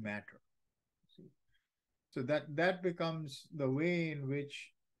based on matter. So that becomes the way in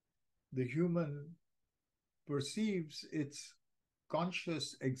which the human perceives its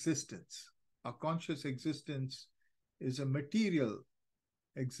conscious existence. A conscious existence is a material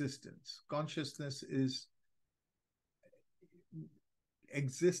existence. Consciousness is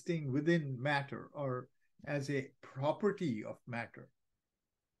existing within matter or as a property of matter.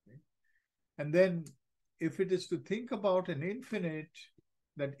 Okay? And then if it is to think about an infinite,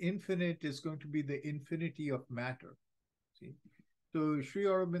 that infinite is going to be the infinity of matter. See? So Sri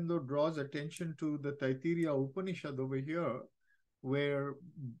Aurobindo draws attention to the Taittiriya Upanishad over here, where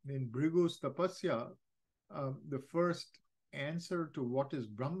in Bhrigu's Tapasya, the first answer to what is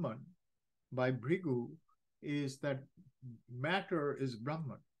Brahman by Bhrigu is that matter is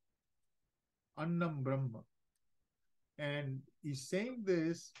Brahman, Annam Brahma. And he's saying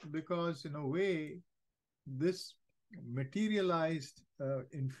this because, in a way, this materialized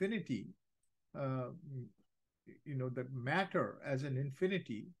infinity, that matter as an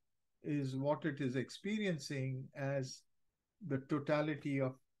infinity is what it is experiencing as the totality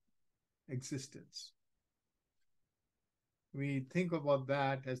of existence. We think about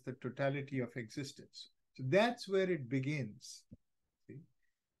that as the totality of existence. So that's where it begins. See?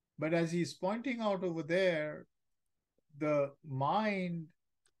 But as he's pointing out over there, the mind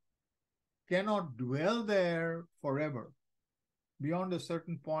cannot dwell there forever. Beyond a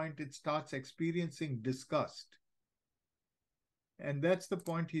certain point, it starts experiencing disgust. And that's the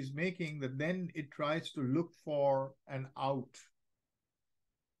point he's making, that then it tries to look for an out.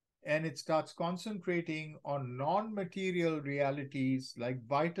 And it starts concentrating on non-material realities like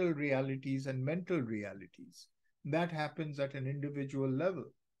vital realities and mental realities. That happens at an individual level.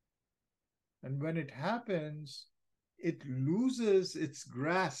 And when it happens, it loses its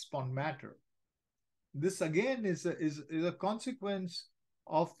grasp on matter. This again is a consequence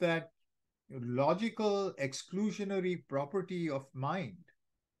of that, logical exclusionary property of mind.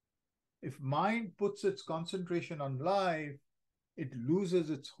 If mind puts its concentration on life, it loses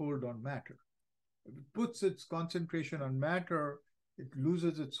its hold on matter. If it puts its concentration on matter, it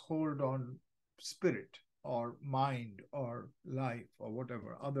loses its hold on spirit or mind or life or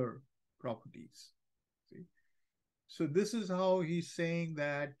whatever other properties. See? So this is how he's saying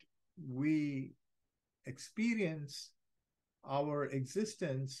that we experience our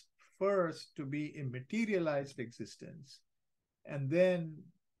existence first to be a materialized existence, and then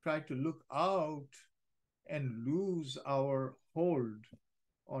try to look out and lose our hold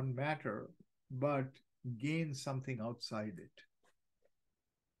on matter, but gain something outside it.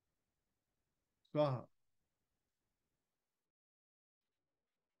 Swaha.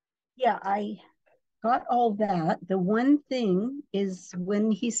 Yeah, I got all that. The one thing is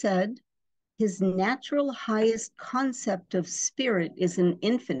when he said his natural highest concept of spirit is an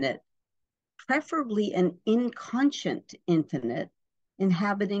infinite, preferably an inconscient infinite,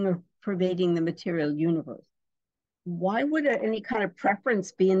 inhabiting or pervading the material universe. Why would any kind of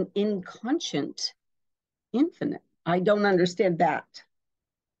preference be an inconscient infinite? I don't understand that.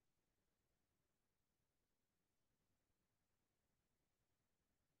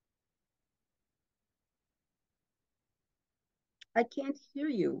 I can't hear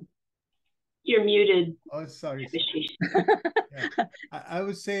you. You're muted. Oh, sorry. Ashish. Yeah. I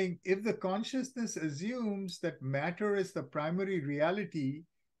was saying, if the consciousness assumes that matter is the primary reality,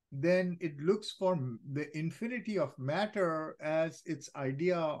 then it looks for the infinity of matter as its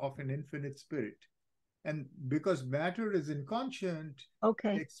idea of an infinite spirit. And because matter is inconscient,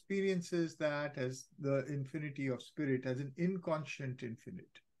 Okay. it experiences that as the infinity of spirit, as an inconscient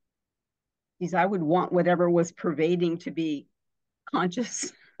infinite. Because I would want whatever was pervading to be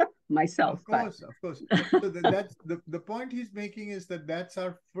conscious myself. Of course. So that's the point he's making, is that that's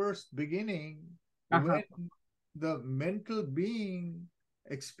our first beginning, when the mental being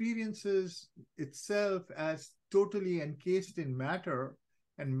experiences itself as totally encased in matter,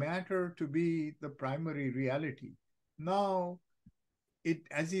 and matter to be the primary reality. Now, it,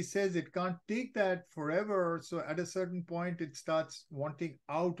 as he says, it can't take that forever. So at a certain point, it starts wanting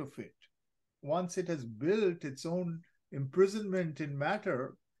out of it. Once it has built its own imprisonment in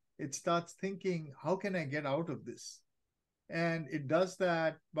matter, it starts thinking, how can I get out of this? And it does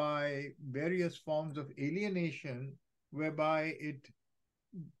that by various forms of alienation, whereby it,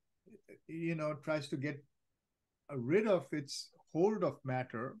 tries to get rid of its hold of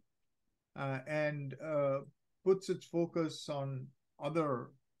matter, and puts its focus on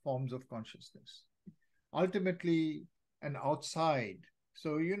other forms of consciousness. Ultimately, an outside.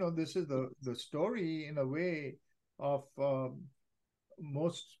 So, this is the story, in a way, of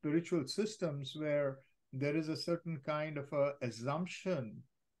most spiritual systems, where there is a certain kind of a assumption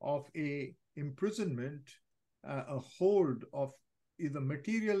of a imprisonment, a hold of either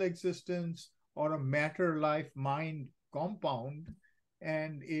material existence or a matter life mind compound,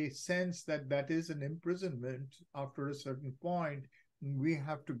 and a sense that that is an imprisonment. After a certain point, we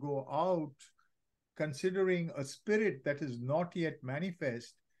have to go out, considering a spirit that is not yet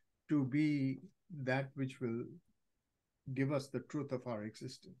manifest to be that which will give us the truth of our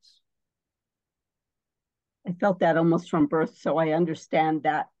existence. I felt that almost from birth, so I understand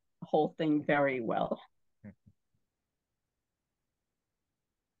that whole thing very well.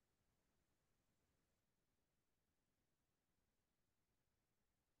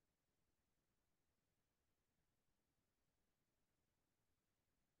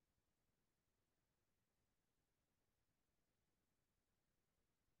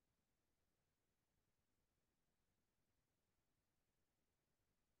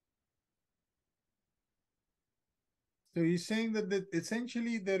 So he's saying that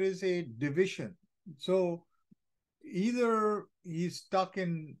essentially there is a division. So either he's stuck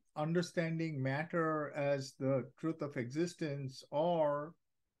in understanding matter as the truth of existence, or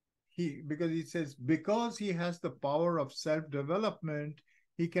because he says, because he has the power of self-development,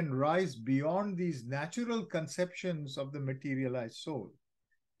 he can rise beyond these natural conceptions of the materialized soul.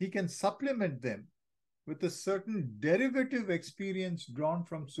 He can supplement them with a certain derivative experience drawn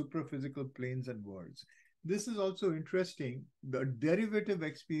from supraphysical planes and worlds. This is also interesting, the derivative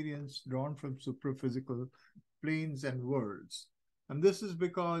experience drawn from supraphysical planes and worlds. And this is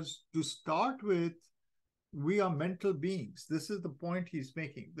because, to start with, we are mental beings. This is the point he's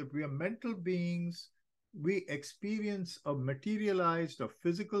making, that we are mental beings. We experience a materialized or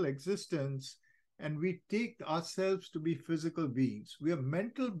physical existence, and we take ourselves to be physical beings. We are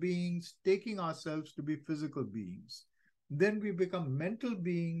mental beings taking ourselves to be physical beings. Then we become mental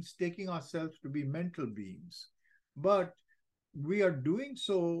beings taking ourselves to be mental beings. But we are doing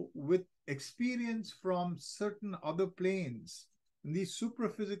so with experience from certain other planes. And these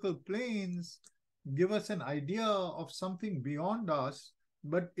supraphysical planes give us an idea of something beyond us,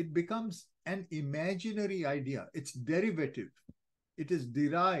 but it becomes an imaginary idea. It's derivative. It is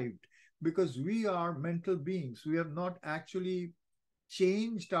derived because we are mental beings. We have not actually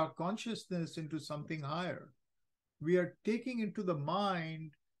changed our consciousness into something higher. We are taking into the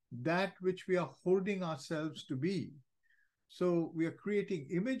mind that which we are holding ourselves to be. So we are creating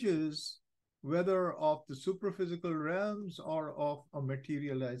images, whether of the supraphysical realms or of a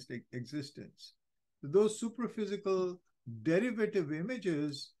materialized existence. Those supraphysical derivative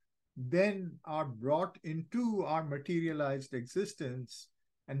images then are brought into our materialized existence,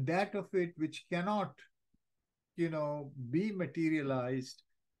 and that of it which cannot, be materialized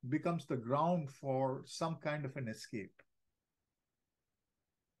becomes the ground for some kind of an escape.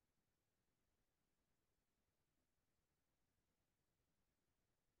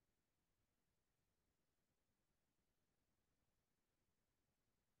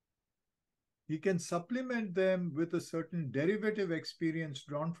 He can supplement them with a certain derivative experience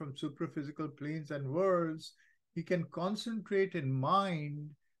drawn from supraphysical planes and worlds. He can concentrate in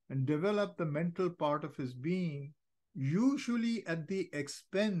mind and develop the mental part of his being, usually at the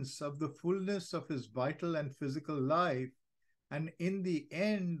expense of the fullness of his vital and physical life. And in the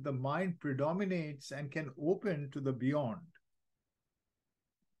end, the mind predominates and can open to the beyond.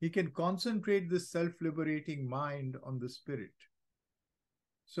 He can concentrate this self-liberating mind on the spirit.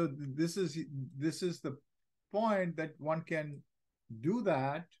 So this is the point, that one can do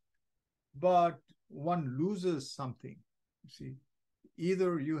that, but one loses something. You see,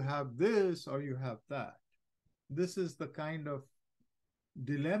 either you have this or you have that. This is the kind of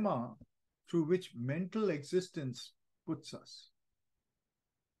dilemma through which mental existence puts us.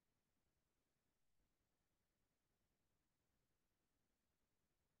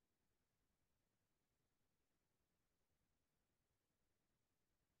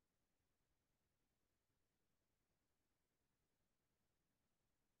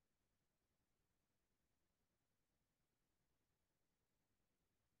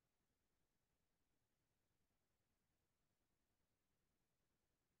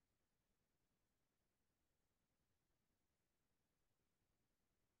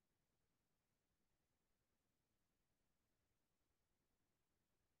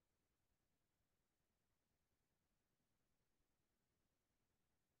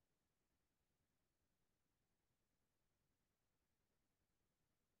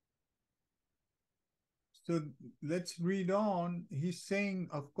 So let's read on. He's saying,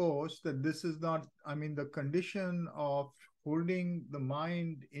 of course, that this is not, the condition of holding the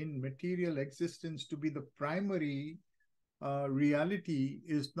mind in material existence to be the primary reality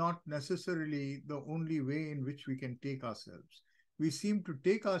is not necessarily the only way in which we can take ourselves. We seem to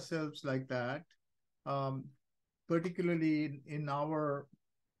take ourselves like that, particularly in our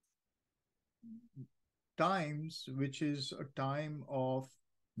times, which is a time of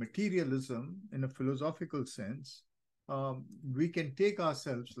materialism in a philosophical sense. We can take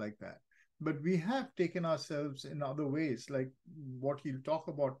ourselves like that. But we have taken ourselves in other ways, like what he'll talk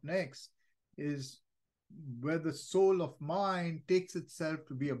about next is where the soul of mind takes itself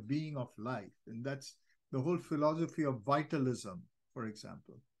to be a being of life. And that's the whole philosophy of vitalism, for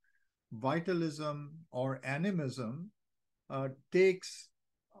example. Vitalism or animism takes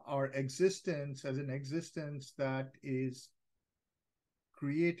our existence as an existence that is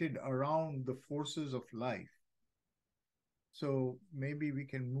created around the forces of life. So maybe we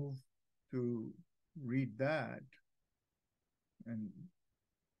can move to read that. And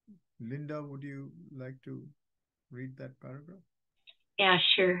Linda, would you like to read that paragraph? Yeah,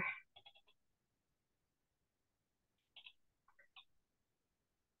 sure.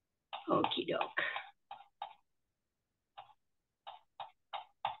 Okie doke.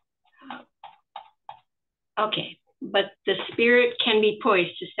 Okay, but the spirit can be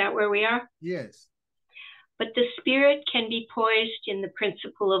poised. Is that where we are? Yes. But the spirit can be poised in the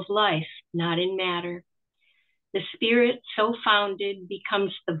principle of life, not in matter. The spirit, so founded,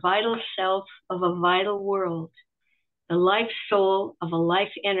 becomes the vital self of a vital world, the life soul of a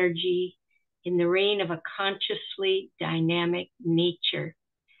life energy in the reign of a consciously dynamic nature.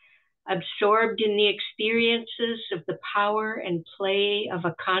 Absorbed in the experiences of the power and play of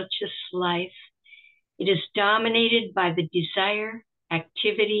a conscious life, it is dominated by the desire,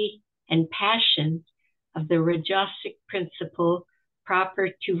 activity, and passion of the Rajasic principle proper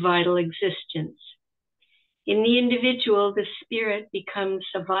to vital existence. In the individual, the spirit becomes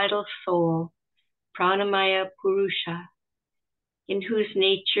a vital soul, pranamaya purusha. in whose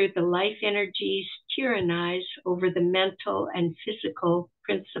nature the life energies tyrannize over the mental and physical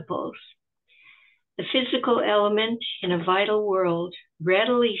principles. The physical element in a vital world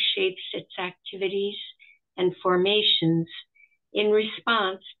readily shapes its activities and formations in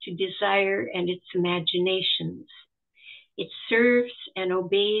response to desire and its imaginations. It serves and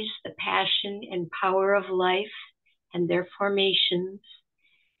obeys the passion and power of life and their formations,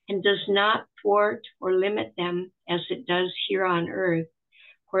 and does not thwart or limit them as it does here on earth,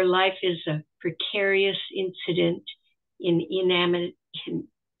 where life is a precarious incident in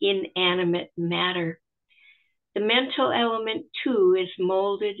inanimate matter. The mental element, too, is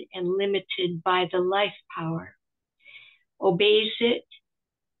molded and limited by the life power, obeys it,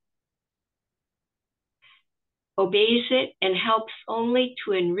 and helps only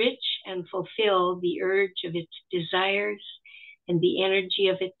to enrich and fulfill the urge of its desires and the energy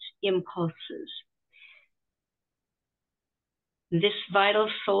of its impulses. This vital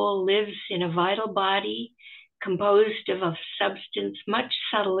soul lives in a vital body composed of a substance much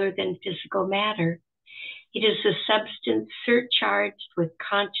subtler than physical matter. It is a substance surcharged with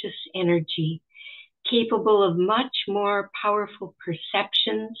conscious energy, capable of much more powerful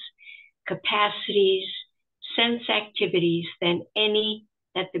perceptions, capacities, sense activities than any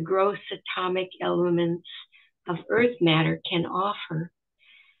that the gross atomic elements of earth matter can offer.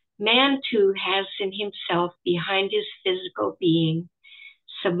 Man, too, has in himself, behind his physical being,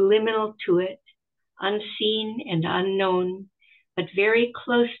 subliminal to it, unseen and unknown, but very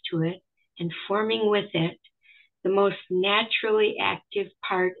close to it and forming with it, the most naturally active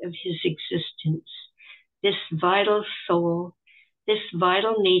part of his existence, this vital soul, this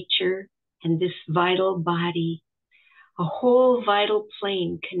vital nature, and this vital body, a whole vital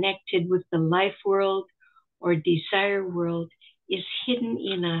plane connected with the life world or desire world is hidden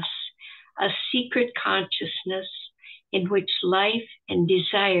in us, a secret consciousness in which life and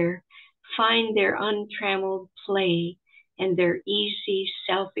desire find their untrammeled play and their easy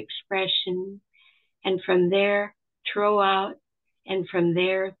self-expression, and from there throw out, and from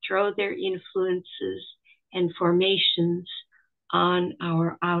there throw their influences and formations on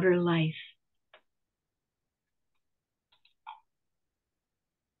our outer life.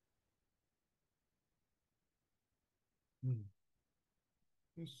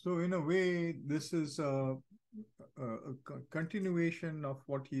 So in a way, this is a continuation of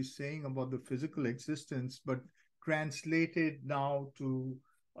what he's saying about the physical existence, but translated now to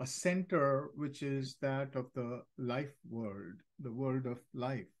a center, which is that of the life world, the world of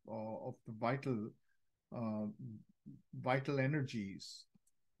life, or of the vital energies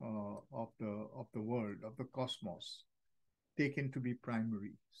of the world, of the cosmos, taken to be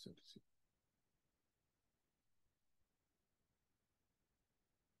primary, so to say.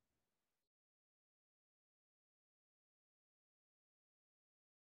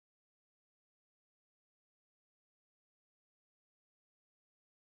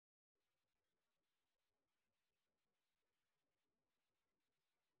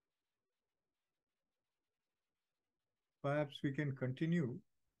 Perhaps we can continue,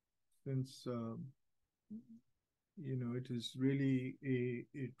 since it is really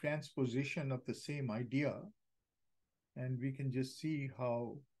a transposition of the same idea, and we can just see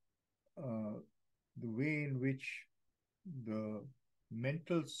how the way in which the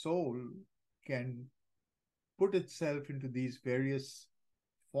mental soul can put itself into these various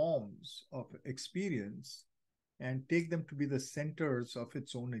forms of experience and take them to be the centers of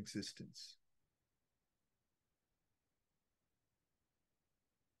its own existence.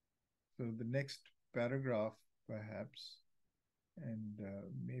 So the next paragraph, perhaps, and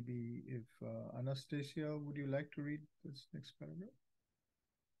maybe if Anastasia, would you like to read this next paragraph?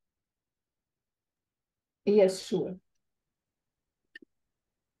 Yes, sure.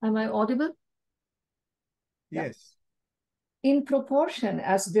 Am I audible? Yes. In proportion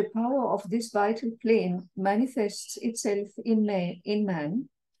as the power of this vital plane manifests itself in man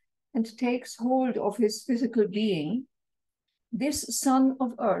and takes hold of his physical being, this son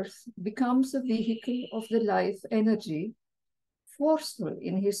of earth becomes a vehicle of the life energy, forceful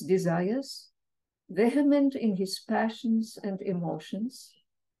in his desires, vehement in his passions and emotions,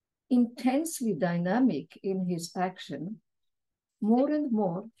 intensely dynamic in his action, more and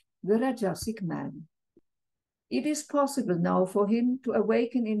more the Rajasic man. It is possible now for him to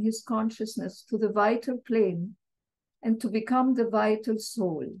awaken in his consciousness to the vital plane and to become the vital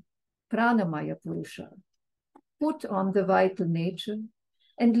soul, Pranamaya Purusha, put on the vital nature,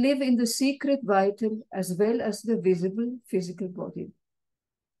 and live in the secret vital as well as the visible physical body.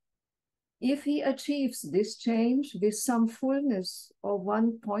 If he achieves this change with some fullness or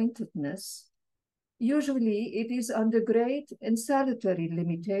one-pointedness, Usually it is under great and salutary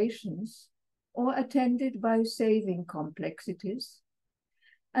limitations or attended by saving complexities,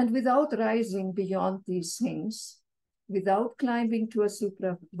 and without rising beyond these things, without climbing to a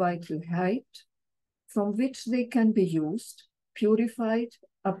supravital height from which they can be used, purified,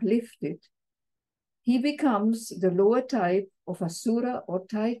 uplifted, he becomes the lower type of Asura or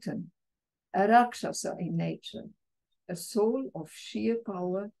Titan, a Rakshasa in nature, a soul of sheer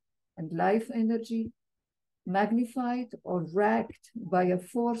power and life energy, magnified or racked by a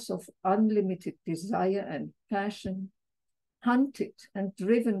force of unlimited desire and passion, hunted and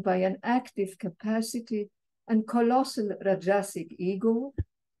driven by an active capacity and colossal Rajasic ego,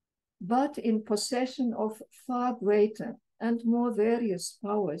 but in possession of far greater and more various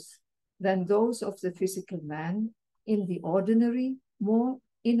powers than those of the physical man in the ordinary, more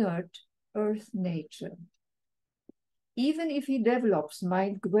inert earth nature. Even if he develops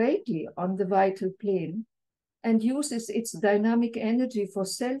mind greatly on the vital plane and uses its dynamic energy for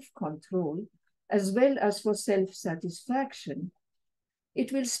self-control as well as for self-satisfaction,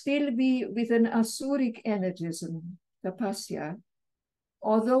 it will still be with an Asuric energism, tapasya,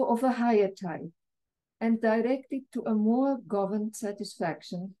 although of a higher type, and directed to a more governed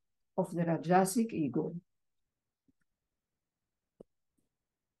satisfaction of the Rajasic ego.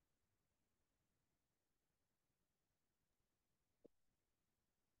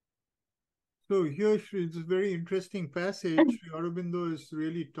 So here it's a very interesting passage. Sri Aurobindo is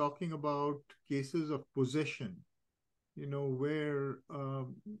really talking about cases of possession, where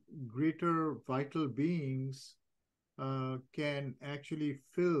greater vital beings can actually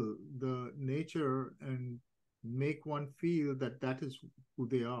fill the nature and make one feel that that is who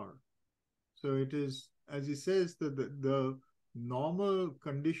they are. So it is, as he says, the normal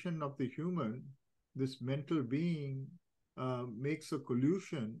condition of the human, this mental being makes a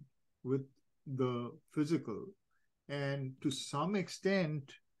collusion with the physical and to some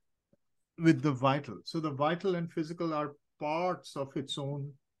extent with the vital. So the vital and physical are parts of its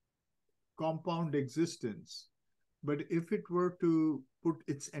own compound existence. But if it were to put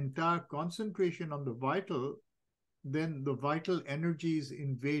its entire concentration on the vital, then the vital energies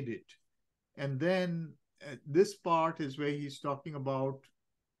invade it. And then this part is where he's talking about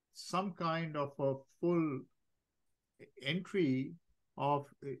some kind of a full entry of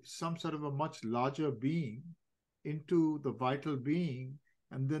some sort of a much larger being into the vital being,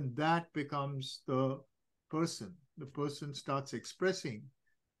 and then that becomes the person. The person starts expressing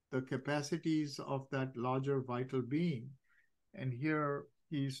the capacities of that larger vital being. And here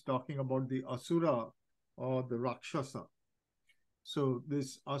he's talking about the Asura or the Rakshasa. So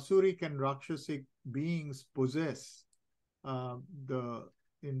this Asuric and Rakshasic beings possess the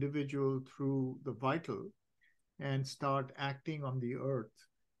individual through the vital and start acting on the earth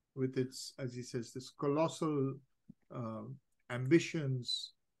with its, as he says, this colossal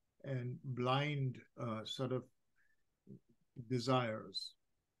ambitions and blind sort of desires.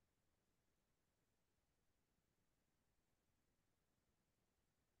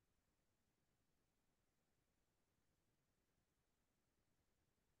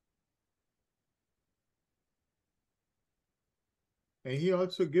 And he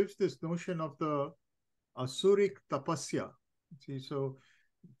also gives this notion of the Asuric tapasya. See, so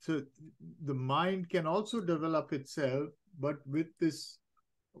the mind can also develop itself, but with this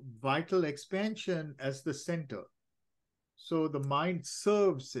vital expansion as the center. So the mind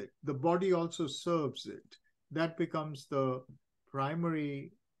serves it. The body also serves it. That becomes the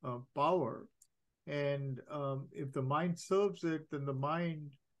primary power. And if the mind serves it, then the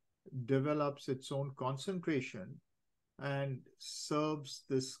mind develops its own concentration and serves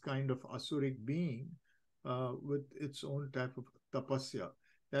this kind of Asuric being with its own type of tapasya.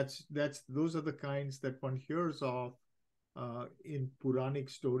 Those are the kinds that one hears of in Puranic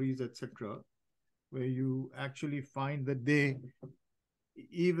stories, etc., where you actually find that they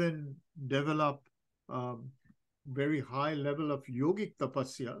even develop very high level of yogic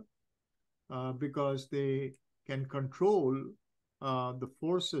tapasya because they can control the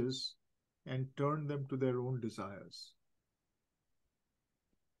forces and turn them to their own desires.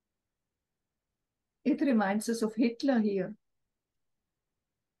 It reminds us of Hitler here.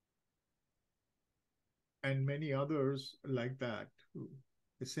 And many others like that, who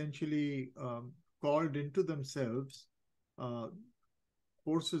essentially called into themselves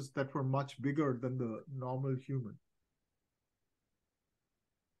forces that were much bigger than the normal human.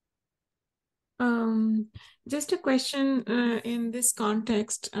 Just a question in this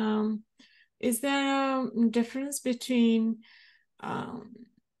context. Is there a difference between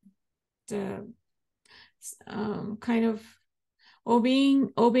the kind of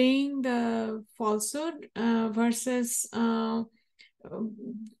obeying the falsehood versus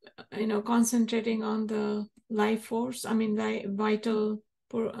concentrating on the life force. I mean, vital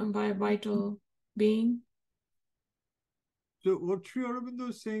being. So what Sri Aurobindo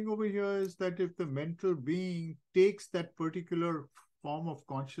is saying over here is that if the mental being takes that particular form of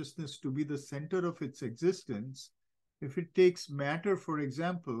consciousness to be the center of its existence, if it takes matter, for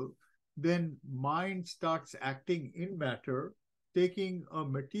example, then mind starts acting in matter, taking a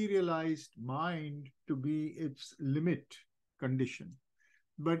materialized mind to be its limit condition.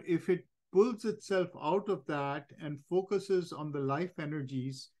 But if it pulls itself out of that and focuses on the life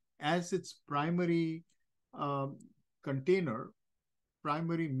energies as its primary container,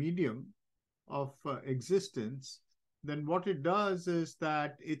 primary medium of existence, then what it does is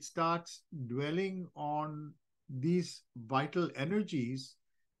that it starts dwelling on these vital energies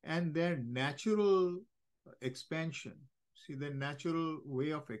and their natural expansion. See, their natural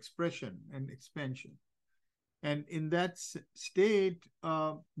way of expression and expansion. And in that state,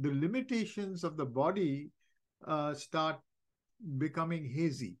 the limitations of the body start becoming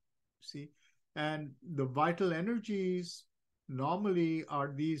hazy. See, and the vital energies normally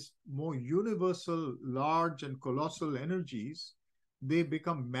are these more universal, large, and colossal energies. They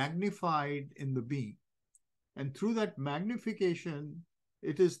become magnified in the being. And through that magnification,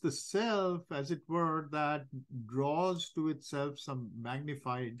 it is the self, as it were, that draws to itself some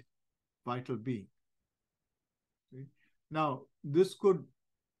magnified vital being. See? Now, this could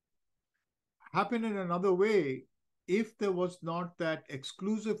happen in another way if there was not that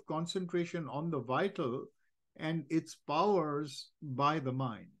exclusive concentration on the vital and its powers by the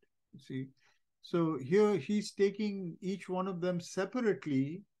mind. You see, so here he's taking each one of them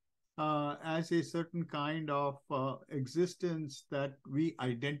separately as a certain kind of existence that we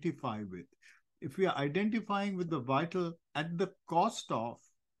identify with. If we are identifying with the vital at the cost of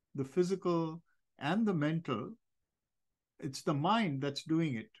the physical and the mental, it's the mind that's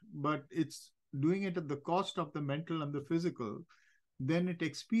doing it, but it's doing it at the cost of the mental and the physical, then it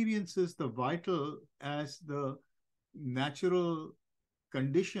experiences the vital as the natural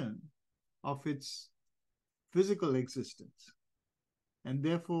condition of its physical existence. And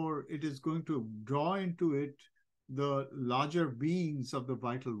therefore, it is going to draw into it the larger beings of the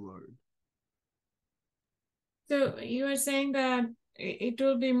vital world. So you are saying that it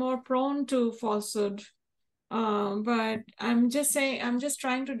will be more prone to falsehood. But I'm just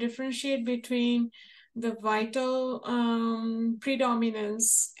trying to differentiate between the vital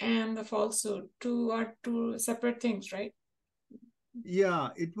predominance and the falsehood. Two are two separate things, right? Yeah,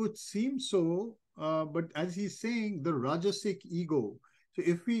 it would seem so. But as he's saying, the Rajasic ego. So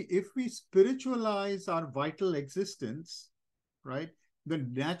if we spiritualize our vital existence, right, the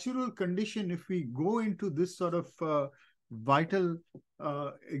natural condition, if we go into this sort of vital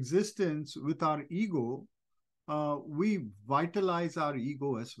existence with our ego, we vitalize our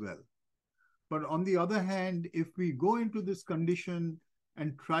ego as well. But on the other hand, if we go into this condition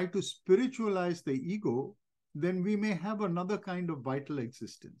and try to spiritualize the ego, then we may have another kind of vital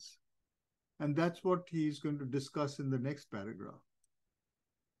existence. And that's what he's going to discuss in the next paragraph.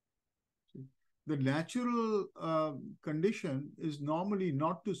 The natural condition is normally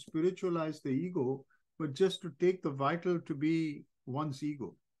not to spiritualize the ego, but just to take the vital to be one's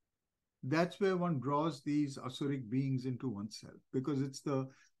ego. That's where one draws these asuric beings into oneself, because it's the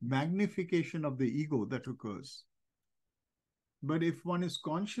magnification of the ego that occurs. But if one is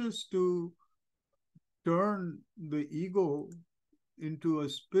conscious to turn the ego into a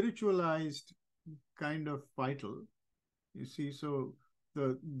spiritualized kind of vital, you see, so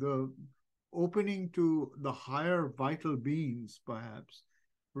the opening to the higher vital beings perhaps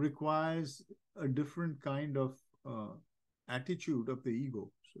requires a different kind of attitude of the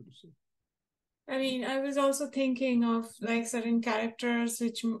ego, so to say. I mean, I was also thinking of like certain characters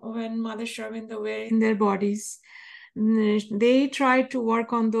which when Mother Sri Aurobindo were in their bodies, they tried to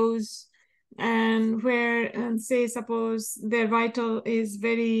work on those, and where, say, suppose their vital is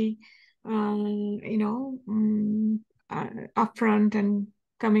very, upfront and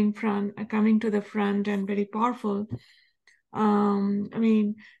coming to the front and very powerful. I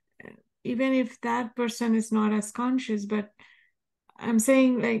mean, even if that person is not as conscious, but I'm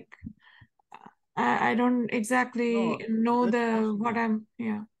saying like, I don't exactly know what I'm,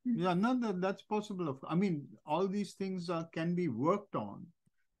 yeah. Yeah, no, that's possible. I mean, all these things can be worked on,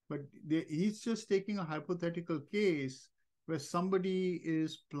 but he's just taking a hypothetical case where somebody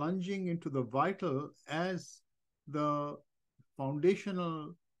is plunging into the vital as the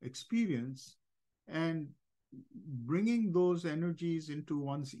foundational experience and bringing those energies into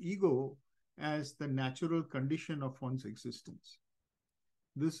one's ego as the natural condition of one's existence.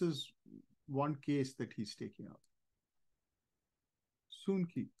 This is one case that he's taking up.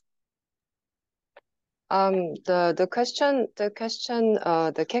 Sunki. The question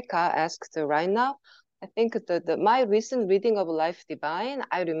the Keka asked right now, I think my recent reading of Life Divine,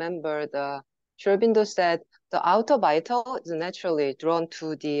 I remember Sri Aurobindo said the outer vital is naturally drawn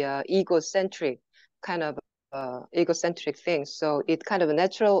to the egocentric kind of egocentric thing. So it kind of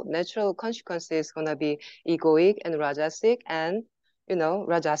natural consequence is gonna be egoic and rajasic and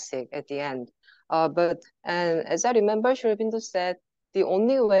rajasic at the end. And as I remember, Sri Aurobindo said the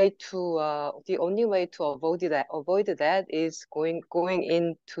only way to avoid that is going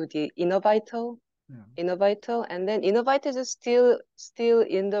into the inner vital. Yeah. Inner vital, and then inner vital is still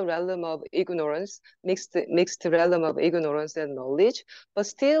in the realm of ignorance, mixed realm of ignorance and knowledge, but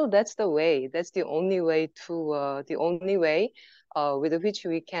still that's the only way with which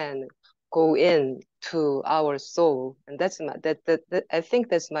we can go in to our soul. And that's I think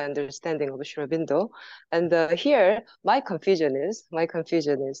that's my understanding of Sri Aurobindo. And here my confusion is like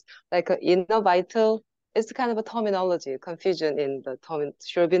inner vital is kind of a terminology confusion in the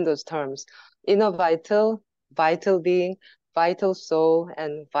Sri Aurobindo's terms. Inner vital, vital being, vital soul,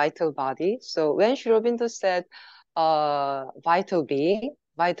 and vital body. So when Sri Aurobindo said vital being,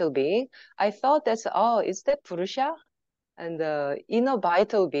 I thought is that Purusha? And the inner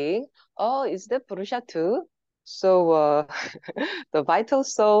vital being, is that Purusha too? So the vital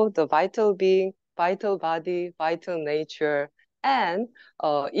soul, the vital being, vital body, vital nature, and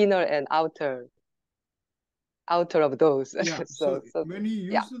inner and outer of those. Yeah. so when he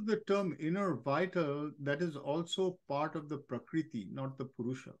yeah. uses the term inner vital, that is also part of the Prakriti, not the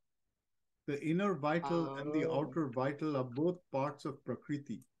Purusha. The inner vital and the outer vital are both parts of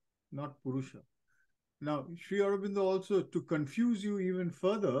Prakriti, not Purusha. Now, Sri Aurobindo also, to confuse you even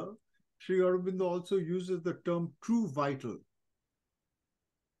further, Sri Aurobindo also uses the term true vital.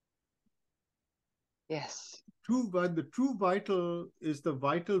 Yes. The true vital is the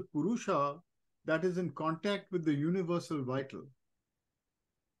vital Purusha that is in contact with the universal vital.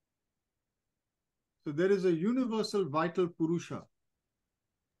 So there is a universal vital Purusha.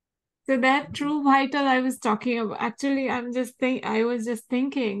 So that true vital I was talking about, actually, I was just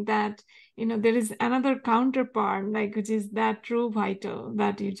thinking that, there is another counterpart, which is that true vital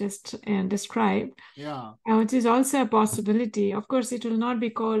that you just described. Yeah. Which is also a possibility. Of course, it will not be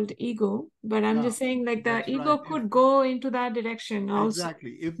called ego, but I'm just saying the ego could go into that direction also.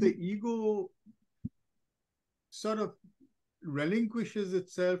 Exactly. If the ego sort of relinquishes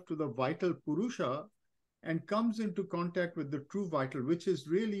itself to the vital Purusha and comes into contact with the true vital, which is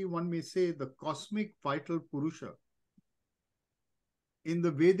really, one may say, the cosmic vital Purusha. In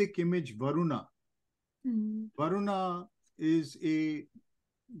the Vedic image, Varuna. Varuna is a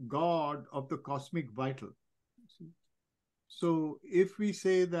god of the cosmic vital. So if we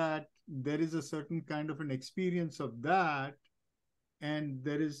say that there is a certain kind of an experience of that, and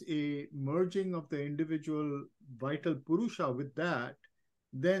there is a merging of the individual vital Purusha with that,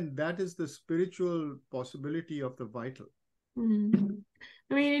 then that is the spiritual possibility of the vital. I mean,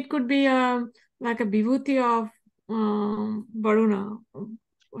 it could be like a vibhuti of Varuna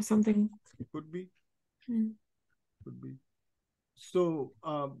or something. Could be. Could be. So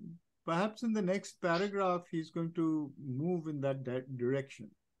perhaps in the next paragraph, he's going to move in that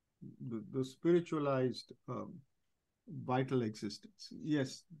direction, the spiritualized vital existence.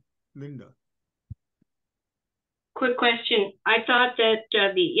 Yes, Linda. Quick question. I thought that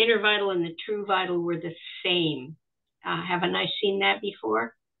the inner vital and the true vital were the same. Haven't I seen that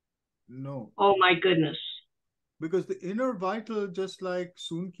before? No. Oh my goodness. Because the inner vital, just like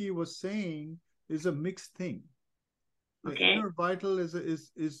Sunki was saying, is a mixed thing. The inner vital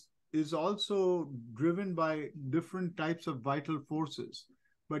is also driven by different types of vital forces.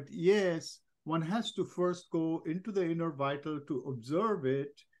 But yes, one has to first go into the inner vital to observe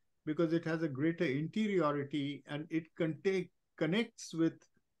it, because it has a greater interiority and it connects with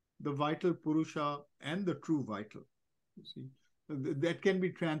the vital Purusha and the true vital. You see, that can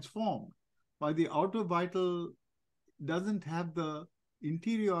be transformed. While the outer vital doesn't have the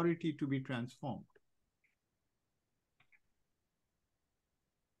interiority to be transformed.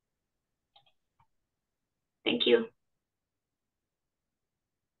 Thank you.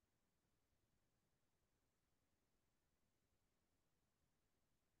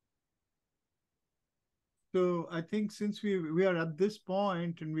 So I think since we are at this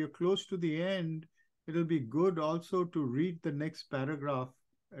point and we are close to the end, it'll be good also to read the next paragraph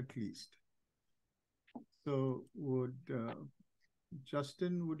at least. So would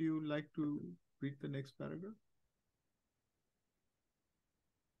Justin, would you like to read the next paragraph?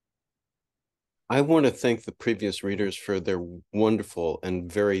 I want to thank the previous readers for their wonderful and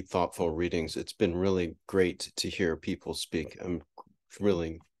very thoughtful readings. It's been really great to hear people speak. I'm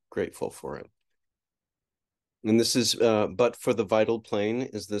really grateful for it. And this is, but for the vital plane,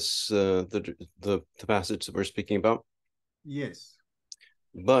 is this the passage that we're speaking about? Yes.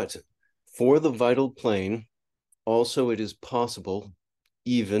 But for the vital plane, also it is possible,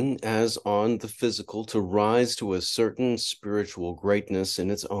 even as on the physical, to rise to a certain spiritual greatness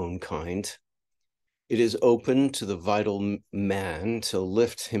in its own kind. It is open to the vital man to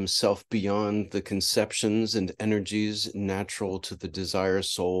lift himself beyond the conceptions and energies natural to the desire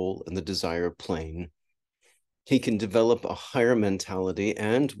soul and the desire plane. He can develop a higher mentality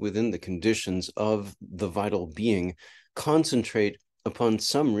and, within the conditions of the vital being, concentrate upon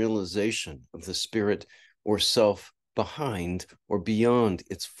some realization of the spirit or self behind or beyond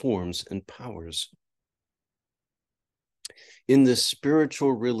its forms and powers. In this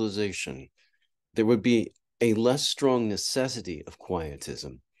spiritual realization, there would be a less strong necessity of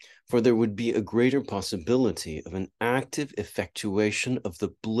quietism, for there would be a greater possibility of an active effectuation of the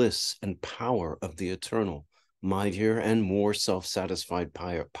bliss and power of the eternal, mightier and more self-satisfied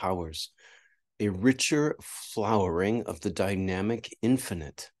powers, a richer flowering of the dynamic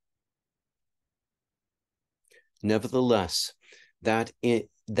infinite. Nevertheless, that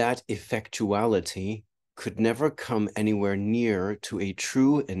effectuality could never come anywhere near to a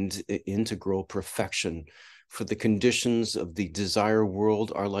true and integral perfection, for the conditions of the desire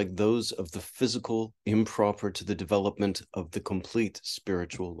world are like those of the physical, improper to the development of the complete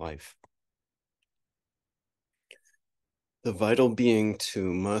spiritual life. The vital being,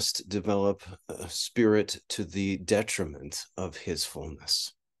 too, must develop a spirit to the detriment of his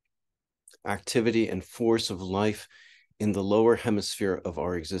fullness. Activity and force of life in the lower hemisphere of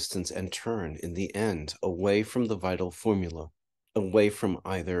our existence, and turn in the end away from the vital formula, away from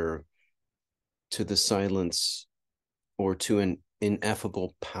either to the silence or to an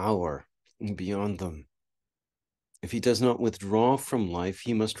ineffable power beyond them. If he does not withdraw from life,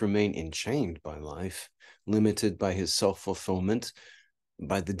 he must remain enchained by life, limited by his self-fulfillment,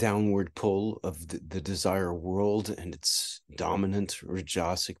 by the downward pull of the desire world and its dominant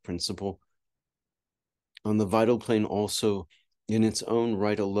rajasic principle. On the vital plane also, in its own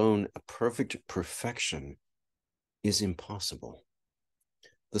right alone, a perfect perfection is impossible.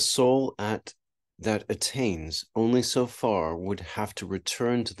 The soul that attains only so far would have to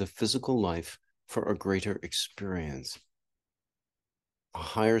return to the physical life for a greater experience, a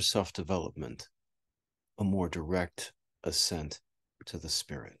higher self-development, a more direct ascent to the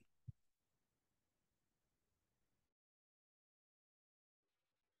spirit.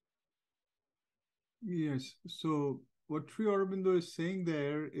 Yes. So what Sri Aurobindo is saying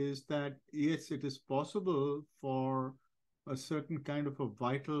there is that, yes, it is possible for a certain kind of a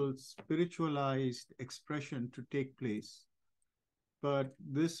vital spiritualized expression to take place. But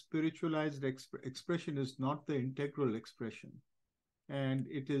this spiritualized expression is not the integral expression, and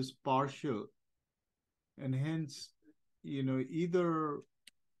it is partial. And hence, either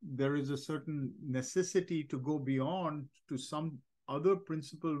there is a certain necessity to go beyond to some other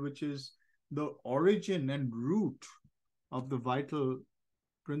principle, which is the origin and root of the vital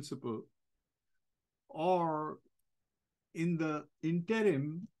principle, or in the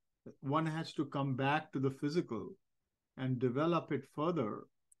interim, one has to come back to the physical and develop it further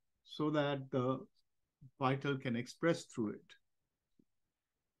so that the vital can express through it.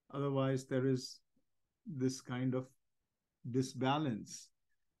 Otherwise, there is this kind of disbalance,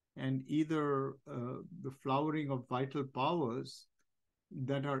 and either the flowering of vital powers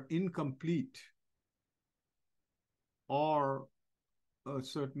that are incomplete, or a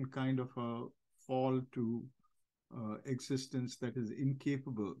certain kind of a fall to existence that is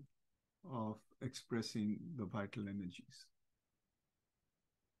incapable of expressing the vital energies.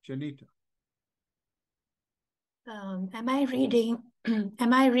 Janita. Am I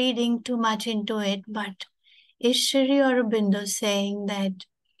reading too much into it? But is Sri Aurobindo saying that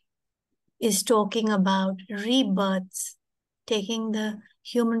is talking about rebirths, taking the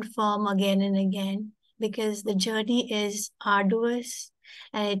human form again and again, because the journey is arduous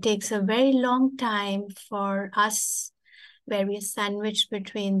and it takes a very long time for us, where we are sandwiched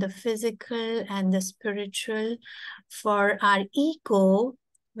between the physical and the spiritual, for our ego,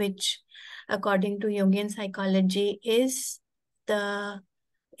 which according to Jungian psychology is the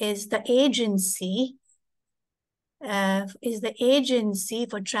agency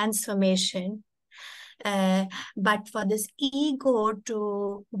for transformation. But for this ego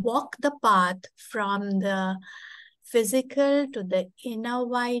to walk the path from the physical to the inner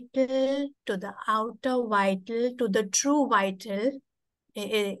vital, to the outer vital, to the true vital,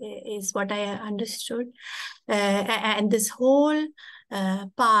 is what I understood. And this whole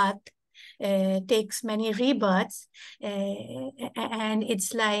path takes many rebirths, and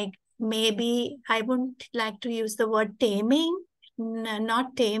it's like, maybe I wouldn't like to use the word taming,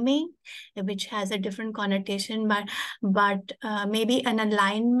 not taming, which has a different connotation, but maybe an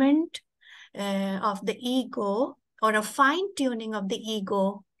alignment of the ego, or a fine tuning of the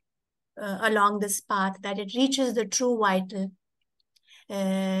ego along this path, that it reaches the true vital,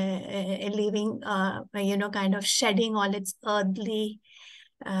 leaving, kind of shedding all its earthly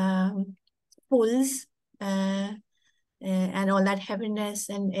pulls, and all that heaviness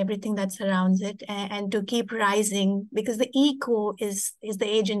and everything that surrounds it, and to keep rising, because the ego is the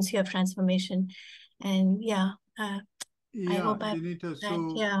agency of transformation. And I hope Janita,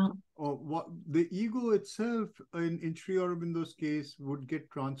 what the ego itself in Sri Aurobindo's case would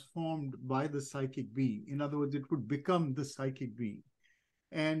get transformed by the psychic being. In other words, it would become the psychic being.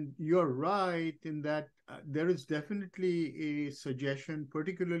 And you're right in that there is definitely a suggestion,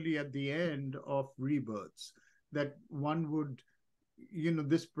 particularly at the end of rebirths, that one would,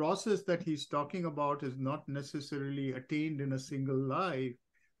 this process that he's talking about is not necessarily attained in a single life,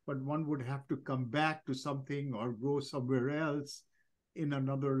 but one would have to come back to something or go somewhere else in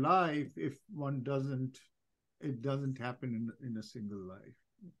another life if it doesn't happen in a single life.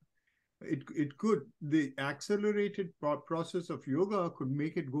 It could, the accelerated process of yoga could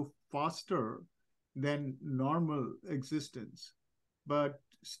make it go faster than normal existence. But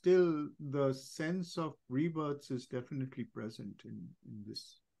still, the sense of rebirths is definitely present in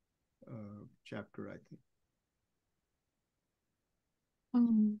this chapter, I think.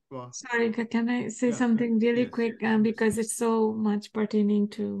 Sorry, can I say something really quick? Because it's so much pertaining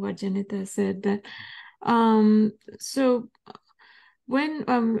to what Janita said. That so when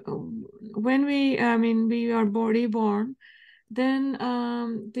we are body born, then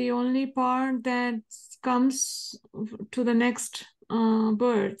the only part that comes to the next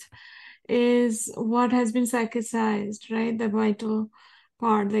birth is what has been psychicized, right? The vital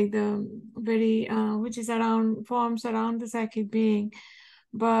part, like the very which is forms around the psychic being.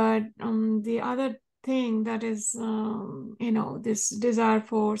 But the other thing that is this desire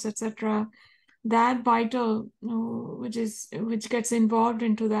force, etc., that vital, which gets involved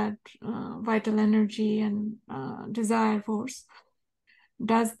into that vital energy and desire force,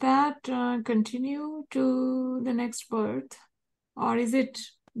 does that continue to the next birth, or is it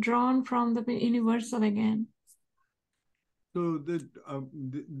drawn from the universal again? So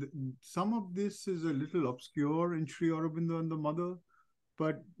some of this is a little obscure in Sri Aurobindo and the Mother,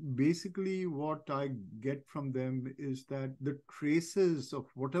 but basically what I get from them is that the traces of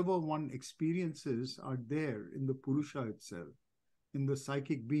whatever one experiences are there in the Purusha itself, in the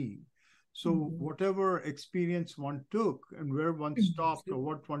psychic being. So whatever experience one took and where one stopped or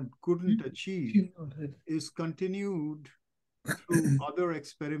what one couldn't achieve is continued through other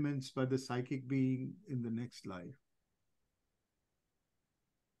experiments by the psychic being in the next life.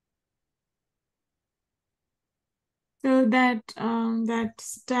 So that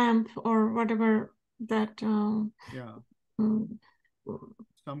stamp or whatever that some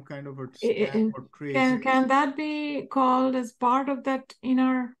kind of a stamp or trace. Can that be called as part of that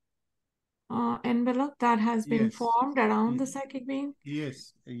inner envelope that has been formed around the psychic being?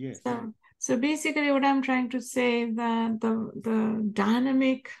 Yes. So basically what I'm trying to say is that the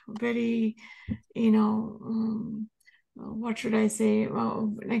dynamic, very, what should I say?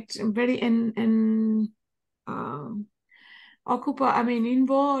 Like very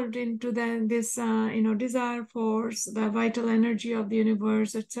involved into this desire force, the vital energy of the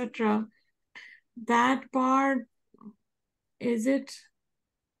universe, etc. That part, is it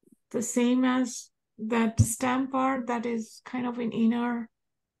the same as that stamp part that is kind of an inner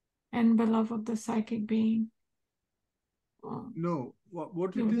envelope of the psychic being? No,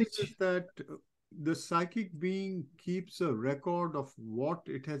 what it is that the psychic being keeps a record of what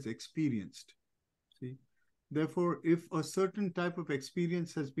it has experienced. See, therefore, if a certain type of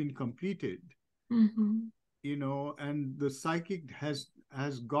experience has been completed, and the psychic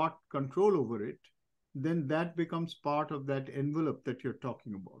has got control over it, then that becomes part of that envelope that you're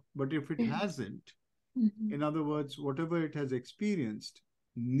talking about. But if it hasn't, in other words, whatever it has experienced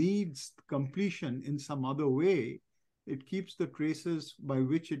needs completion in some other way, it keeps the traces by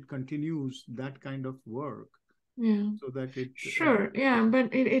which it continues that kind of work. So that it...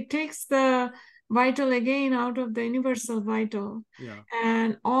 but it takes the vital again out of the universal vital.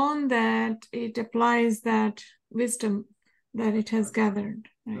 And on that, it applies that wisdom that it has gathered.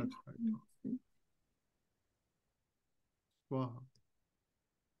 Right? That's right. Wow.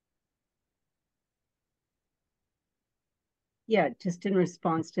 Yeah, just in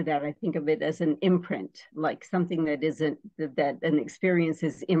response to that, I think of it as an imprint, like something that isn't, that an experience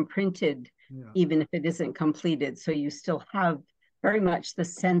is imprinted, even if it isn't completed. So you still have very much the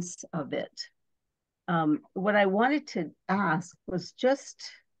sense of it. What I wanted to ask was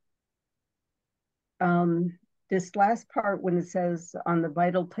just this last part when it says on the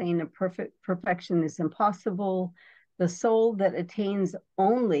vital plane of perfection is impossible. The soul that attains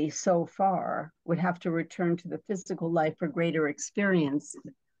only so far would have to return to the physical life for greater experience.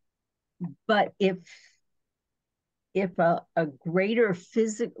 But if a greater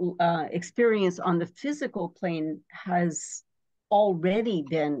physical experience on the physical plane has already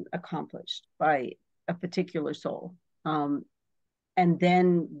been accomplished by a particular soul, and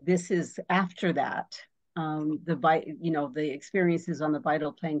then this is after that, the experiences on the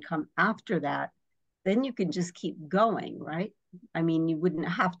vital plane come after that, then you can just keep going, right? I mean, you wouldn't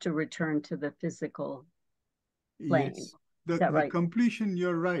have to return to the physical plane. Yes. Is that right? Completion,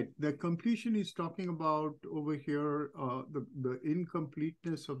 you're right. The completion is talking about over here, the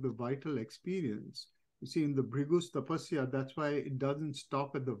incompleteness of the vital experience. You see, in the Bhrigus Tapasya, that's why it doesn't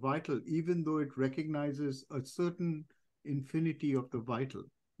stop at the vital, even though it recognizes a certain infinity of the vital,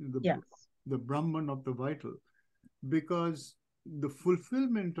 the Brahman of the vital, because the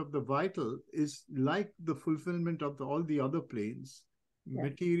fulfillment of the vital is like the fulfillment of all the other planes,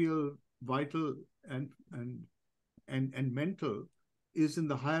 material, vital, and mental is in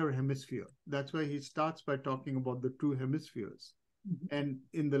the higher hemisphere. That's why he starts by talking about the two hemispheres. Mm-hmm. And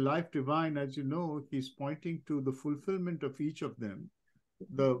in the life divine, as you know, he's pointing to the fulfillment of each of them.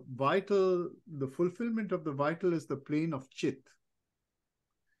 The fulfillment of the vital is the plane of Chit.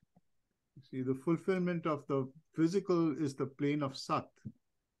 See, the fulfillment of the physical is the plane of Sat.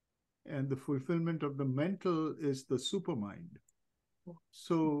 And the fulfillment of the mental is the supermind.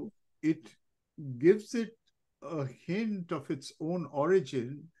 So it gives it a hint of its own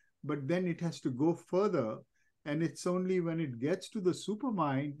origin, but then it has to go further. And it's only when it gets to the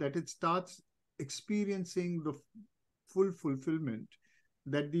supermind that it starts experiencing the full fulfillment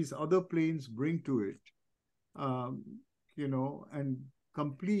that these other planes bring to it, and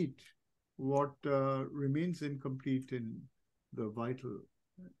complete what remains incomplete in the vital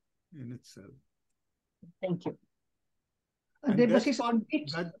in itself. Thank you.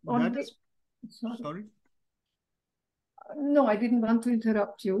 Sorry? No, I didn't want to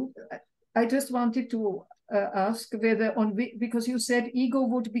interrupt you. I just wanted to ask whether because you said ego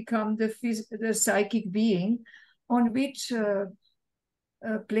would become the psychic being, on which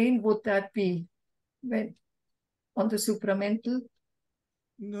plane would that be? On the supramental?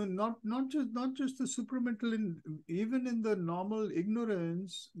 No, not just the supramental. Even in the normal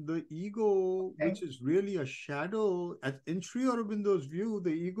ignorance, the ego, which is really a shadow, in Sri Aurobindo's view,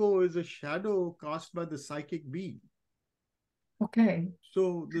 the ego is a shadow cast by the psychic being. Okay.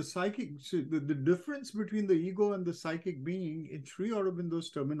 So the difference between the ego and the psychic being in Sri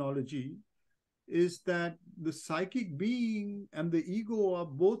Aurobindo's terminology is that the psychic being and the ego are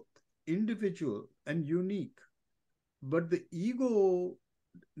both individual and unique, but the ego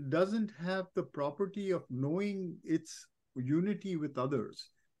doesn't have the property of knowing its unity with others.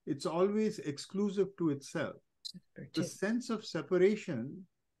 It's always exclusive to itself. The sense of separation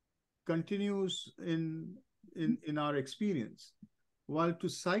continues in our experience. While to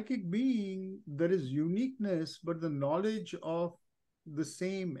psychic being, there is uniqueness, but the knowledge of the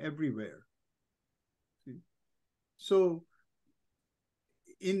same everywhere. See? So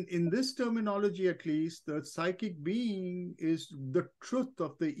in this terminology, at least, the psychic being is the truth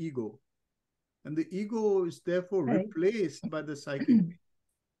of the ego. And the ego is therefore replaced by the psychic being.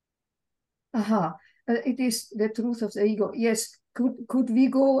 Aha. It is the truth of the ego. Yes. Could we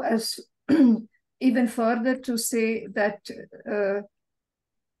go as even further to say that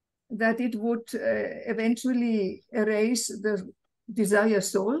that it would eventually erase the desire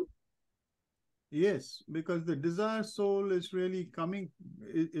soul? Yes, because the desire soul is really coming,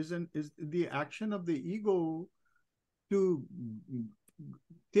 is the action of the ego to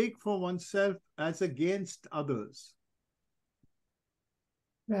take for oneself as against others.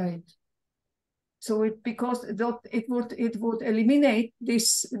 Right. So because it would eliminate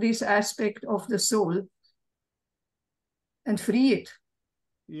this aspect of the soul and free it.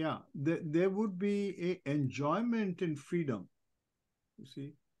 Yeah, there would be an enjoyment in freedom, you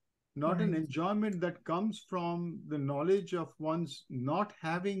see. Not an enjoyment that comes from the knowledge of one's not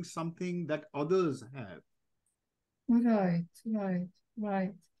having something that others have. Right.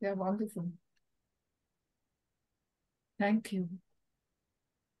 Yeah, wonderful. Thank you.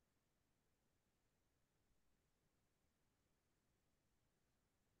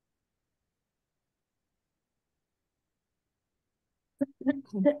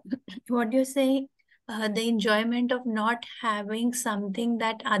 What do you say? The enjoyment of not having something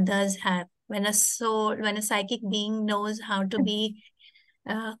that others have. When a soul, when a psychic being knows how to be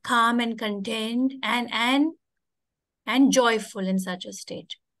calm and content and joyful in such a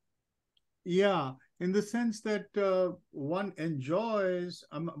state. Yeah, in the sense that one enjoys,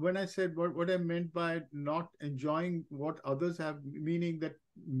 when I said what I meant by not enjoying what others have, meaning that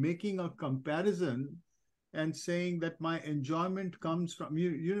making a comparison and saying that my enjoyment comes from,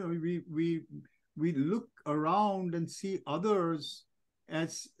 you know, we look around and see others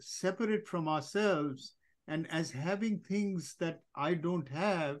as separate from ourselves and as having things that I don't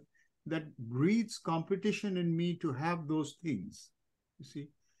have, that breeds competition in me to have those things. You see,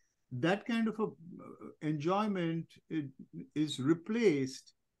 that kind of enjoyment is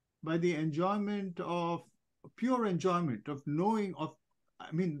replaced by the enjoyment of pure enjoyment of knowing of,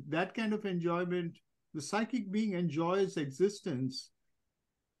 I mean, that kind of enjoyment. The psychic being enjoys existence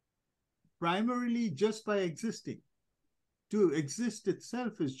primarily just by existing. To exist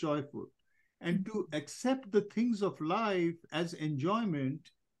itself is joyful, and to accept the things of life as enjoyment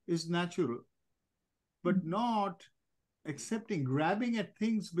is natural, but not accepting, grabbing at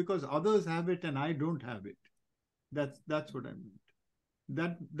things because others have it and I don't have it. That's what I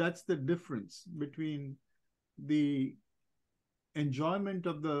meant. That's the difference between the enjoyment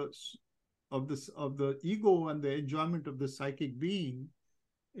of the ego and the enjoyment of the psychic being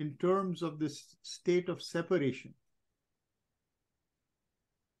in terms of this state of separation.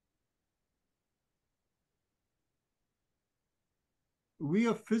 We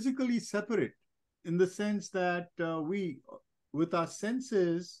are physically separate in the sense that we, with our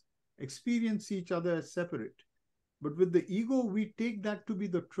senses, experience each other as separate. But with the ego, we take that to be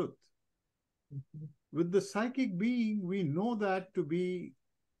the truth. Mm-hmm. With the psychic being, we know that to be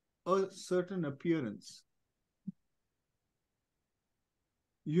a certain appearance.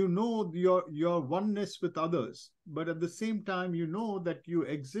 You know your oneness with others, but at the same time, you know that you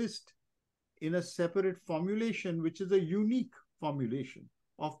exist in a separate formulation, which is a unique formulation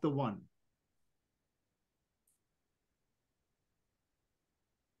of the one.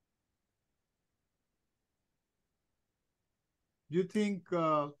 Do you think,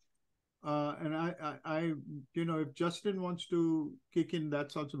 and I, you know, if Justin wants to kick in,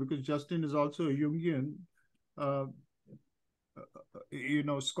 that's also because Justin is also a Jungian, you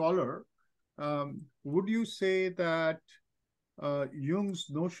know, scholar. Would you say that Jung's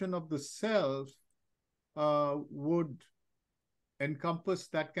notion of the self would encompass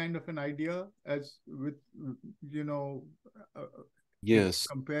that kind of an idea, as with, you know, yes,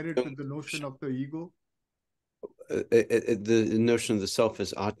 compare it with the notion of the ego? The notion of the self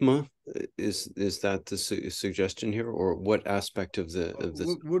as Atma, is that the suggestion here, or what aspect of the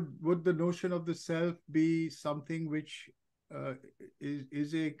would the notion of the self be something which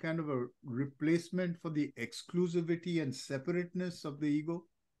is a kind of a replacement for the exclusivity and separateness of the ego?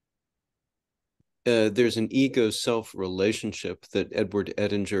 There's an ego-self relationship that Edward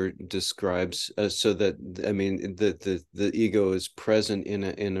Edinger describes, so that, I mean, the ego is present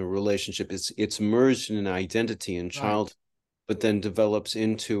in a relationship. It's merged in an identity in childhood, right, but then develops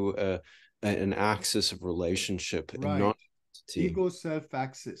into an axis of relationship, right, and not ego-self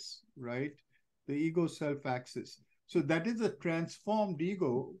axis, right? The ego-self axis. So that is a transformed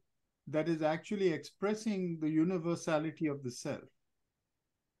ego that is actually expressing the universality of the self.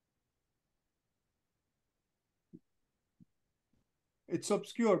 It's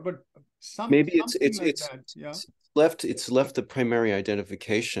obscure, but maybe something like that. Yeah. It's left the primary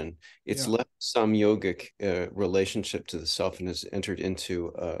identification. It's left some yogic relationship to the self, and has entered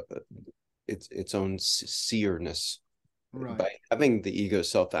into its own seerness. Right. By having the ego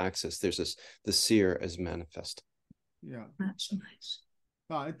self access, there's the seer as manifest. Yeah, that's nice.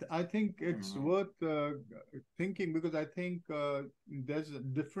 I think it's worth thinking, because I think there's a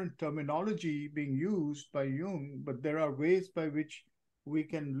different terminology being used by Jung, but there are ways by which we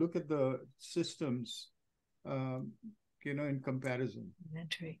can look at the systems, you know, in comparison.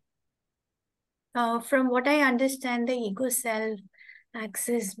 That's right. From what I understand, the ego self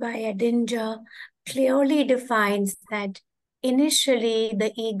axis by Edinger clearly defines that initially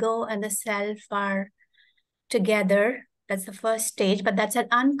the ego and the self are together. That's the first stage, but that's an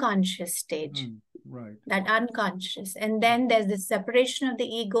unconscious stage. Right. That unconscious. And then there's the separation of the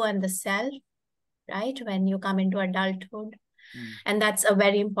ego and the self, right? When you come into adulthood. And that's a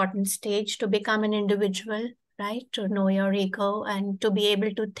very important stage to become an individual, right? To know your ego and to be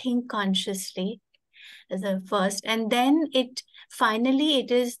able to think consciously as the first. And then finally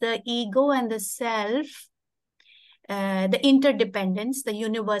it is the ego and the self, the interdependence, the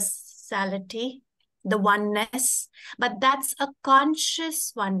universality, the oneness, but that's a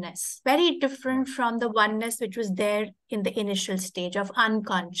conscious oneness, very different from the oneness which was there in the initial stage of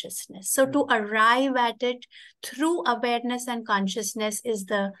unconsciousness. So to arrive at it through awareness and consciousness is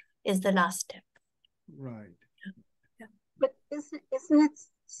the last step. Right. Yeah. But isn't it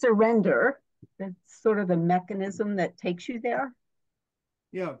surrender that's sort of the mechanism that takes you there?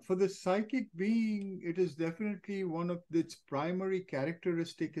 Yeah, for the psychic being, it is definitely one of its primary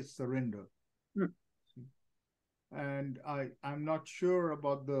characteristic is surrender. And I'm not sure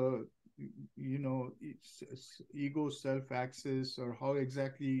about the, ego self-access or how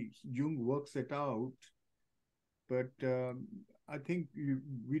exactly Jung works it out. But I think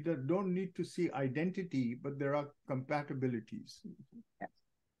we don't need to see identity, but there are compatibilities.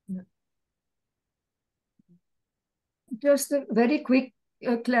 Yeah. Just a very quick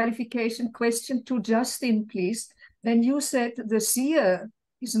clarification question to Justin, please. When you said the seer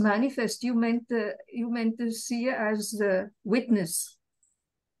is manifest, you meant the seer as the witness.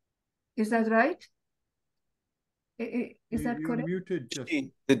 Is that right? Is that correct? Muted,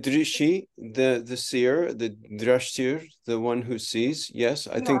 Justin. The drishi, the seer, the drashtir, the one who sees. Yes,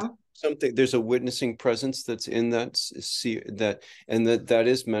 I think there's a witnessing presence that's in that seer, that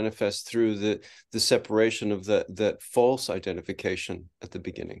is manifest through the separation of that false identification at the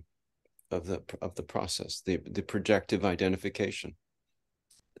beginning of the process, the projective identification.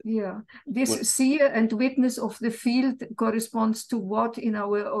 Yeah, this seer and witness of the field corresponds to what in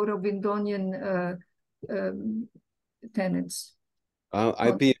our Aurobindonian tenets?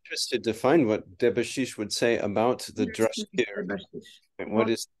 I'd be interested to find what Debashish would say about the drashtir. What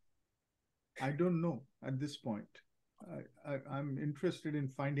is? I don't know at this point. I'm interested in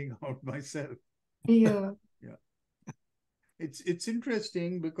finding out myself. Yeah. Yeah. It's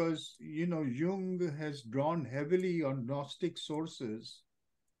interesting because, Jung has drawn heavily on Gnostic sources,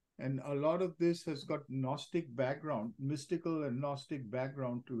 and a lot of this has got Gnostic background, mystical and Gnostic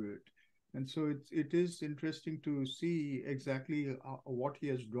background to it. And so it is interesting to see exactly what he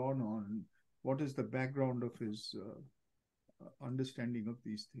has drawn on, what is the background of his understanding of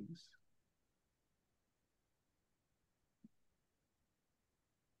these things.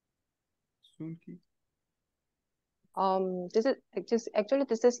 Sunki?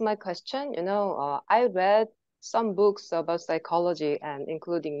 This is my question. I read some books about psychology and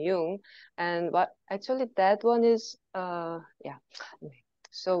including Jung, and that one is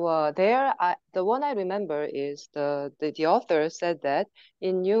So the one I remember is the author said that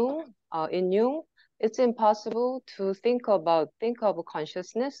in Jung, it's impossible to think of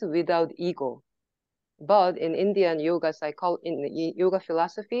consciousness without ego. But in Indian yoga in yoga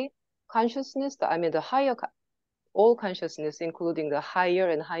philosophy, consciousness, the higher, all consciousness, including the higher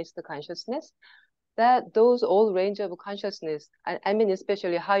and highest consciousness, that those all range of consciousness,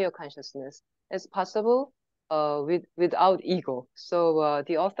 especially higher consciousness, is possible without ego. So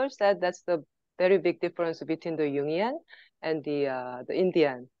the author said that's the very big difference between the Jungian and the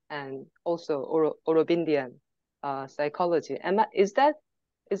Indian and also Aurobidian psychology.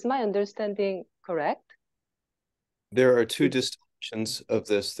 Is my understanding correct? There are two distillations of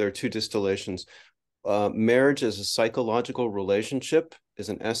this. There are two distillations. Marriage as a psychological relationship is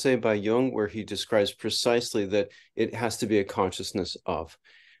an essay by Jung where he describes precisely that it has to be a consciousness of.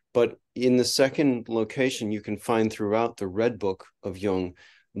 But in the second location, you can find throughout the Red Book of Jung,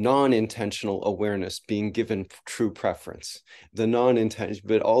 non-intentional awareness being given true preference. The non-intentional,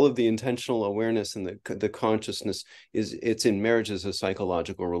 but all of the intentional awareness and the consciousness it's in marriage as a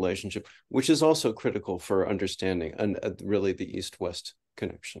psychological relationship, which is also critical for understanding and really the East-West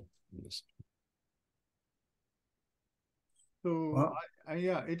connection. So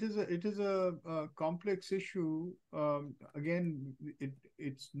it is a complex issue. Again,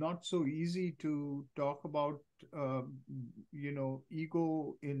 it's not so easy to talk about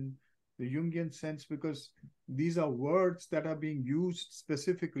ego in the Jungian sense, because these are words that are being used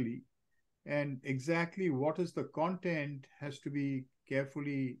specifically, and exactly what is the content has to be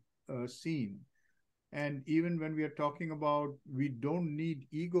carefully seen. And even when we are talking about we don't need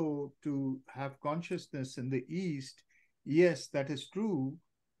ego to have consciousness in the East, yes, that is true.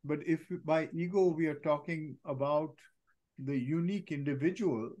 But if by ego we are talking about the unique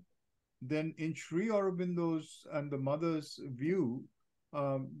individual, then in Sri Aurobindo's and the mother's view,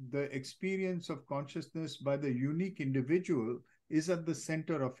 the experience of consciousness by the unique individual is at the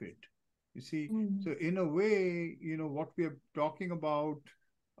center of it. You see, so in a way, what we are talking about,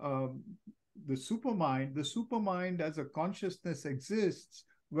 the supermind as a consciousness exists,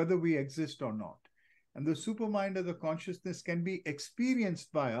 whether we exist or not. And the supermind as a consciousness can be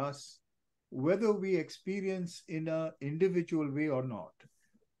experienced by us, whether we experience in an individual way or not.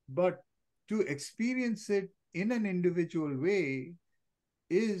 But to experience it in an individual way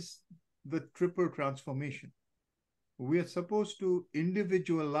is the triple transformation. We are supposed to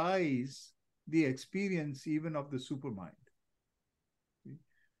individualize the experience even of the supermind.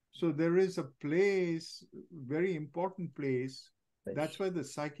 So there is a place, very important place. That's why the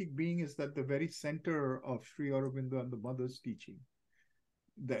psychic being is at the very center of Sri Aurobindo and the mother's teaching.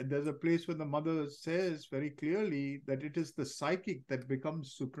 There's a place where the mother says very clearly that it is the psychic that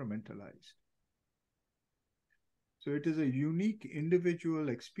becomes supramentalized. So it is a unique individual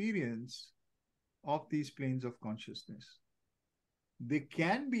experience of these planes of consciousness. They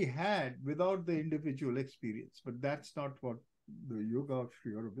can be had without the individual experience, but that's not what the yoga of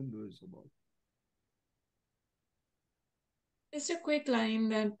Sri Aurobindo is about. Just a quick line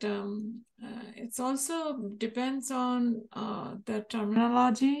that it's also depends on the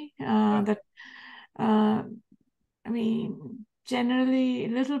terminology I mean, generally a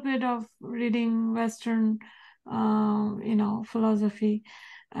little bit of reading Western, philosophy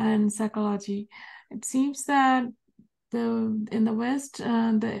and psychology. It seems that in the West,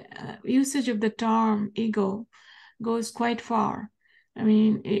 the usage of the term ego goes quite far. I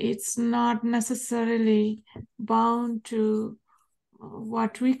mean, it's not necessarily bound to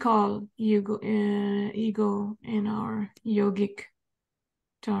what we call ego in our yogic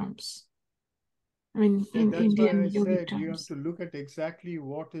terms. I mean, in Indian yogic terms. You have to look at exactly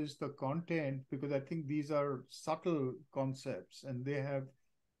what is the content, because I think these are subtle concepts and they have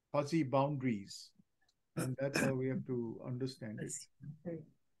fuzzy boundaries. And that's how we have to understand it.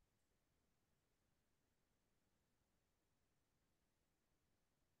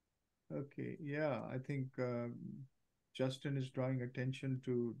 Okay, yeah, I think Justin is drawing attention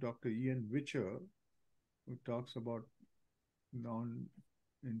to Dr. Ian Witcher, who talks about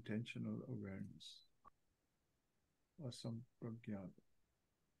non-intentional awareness or some prajna.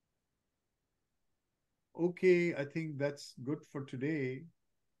 Okay, I think that's good for today.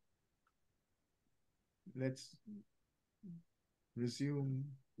 Let's resume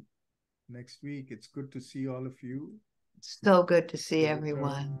next week. It's good to see all of you. So good to see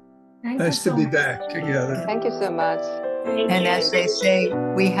everyone. Nice to be back together. Thank you so much. And as they say,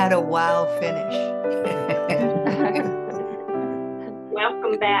 we had a wow finish.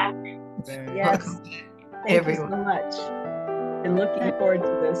 Welcome back. Yes. Welcome back, Thank everyone. you so much. Been looking forward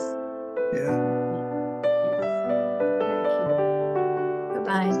to this. Yeah.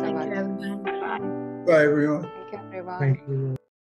 Bye-bye. Thank you, everyone. Bye. Bye, everyone. Thank you, everyone. Thank you.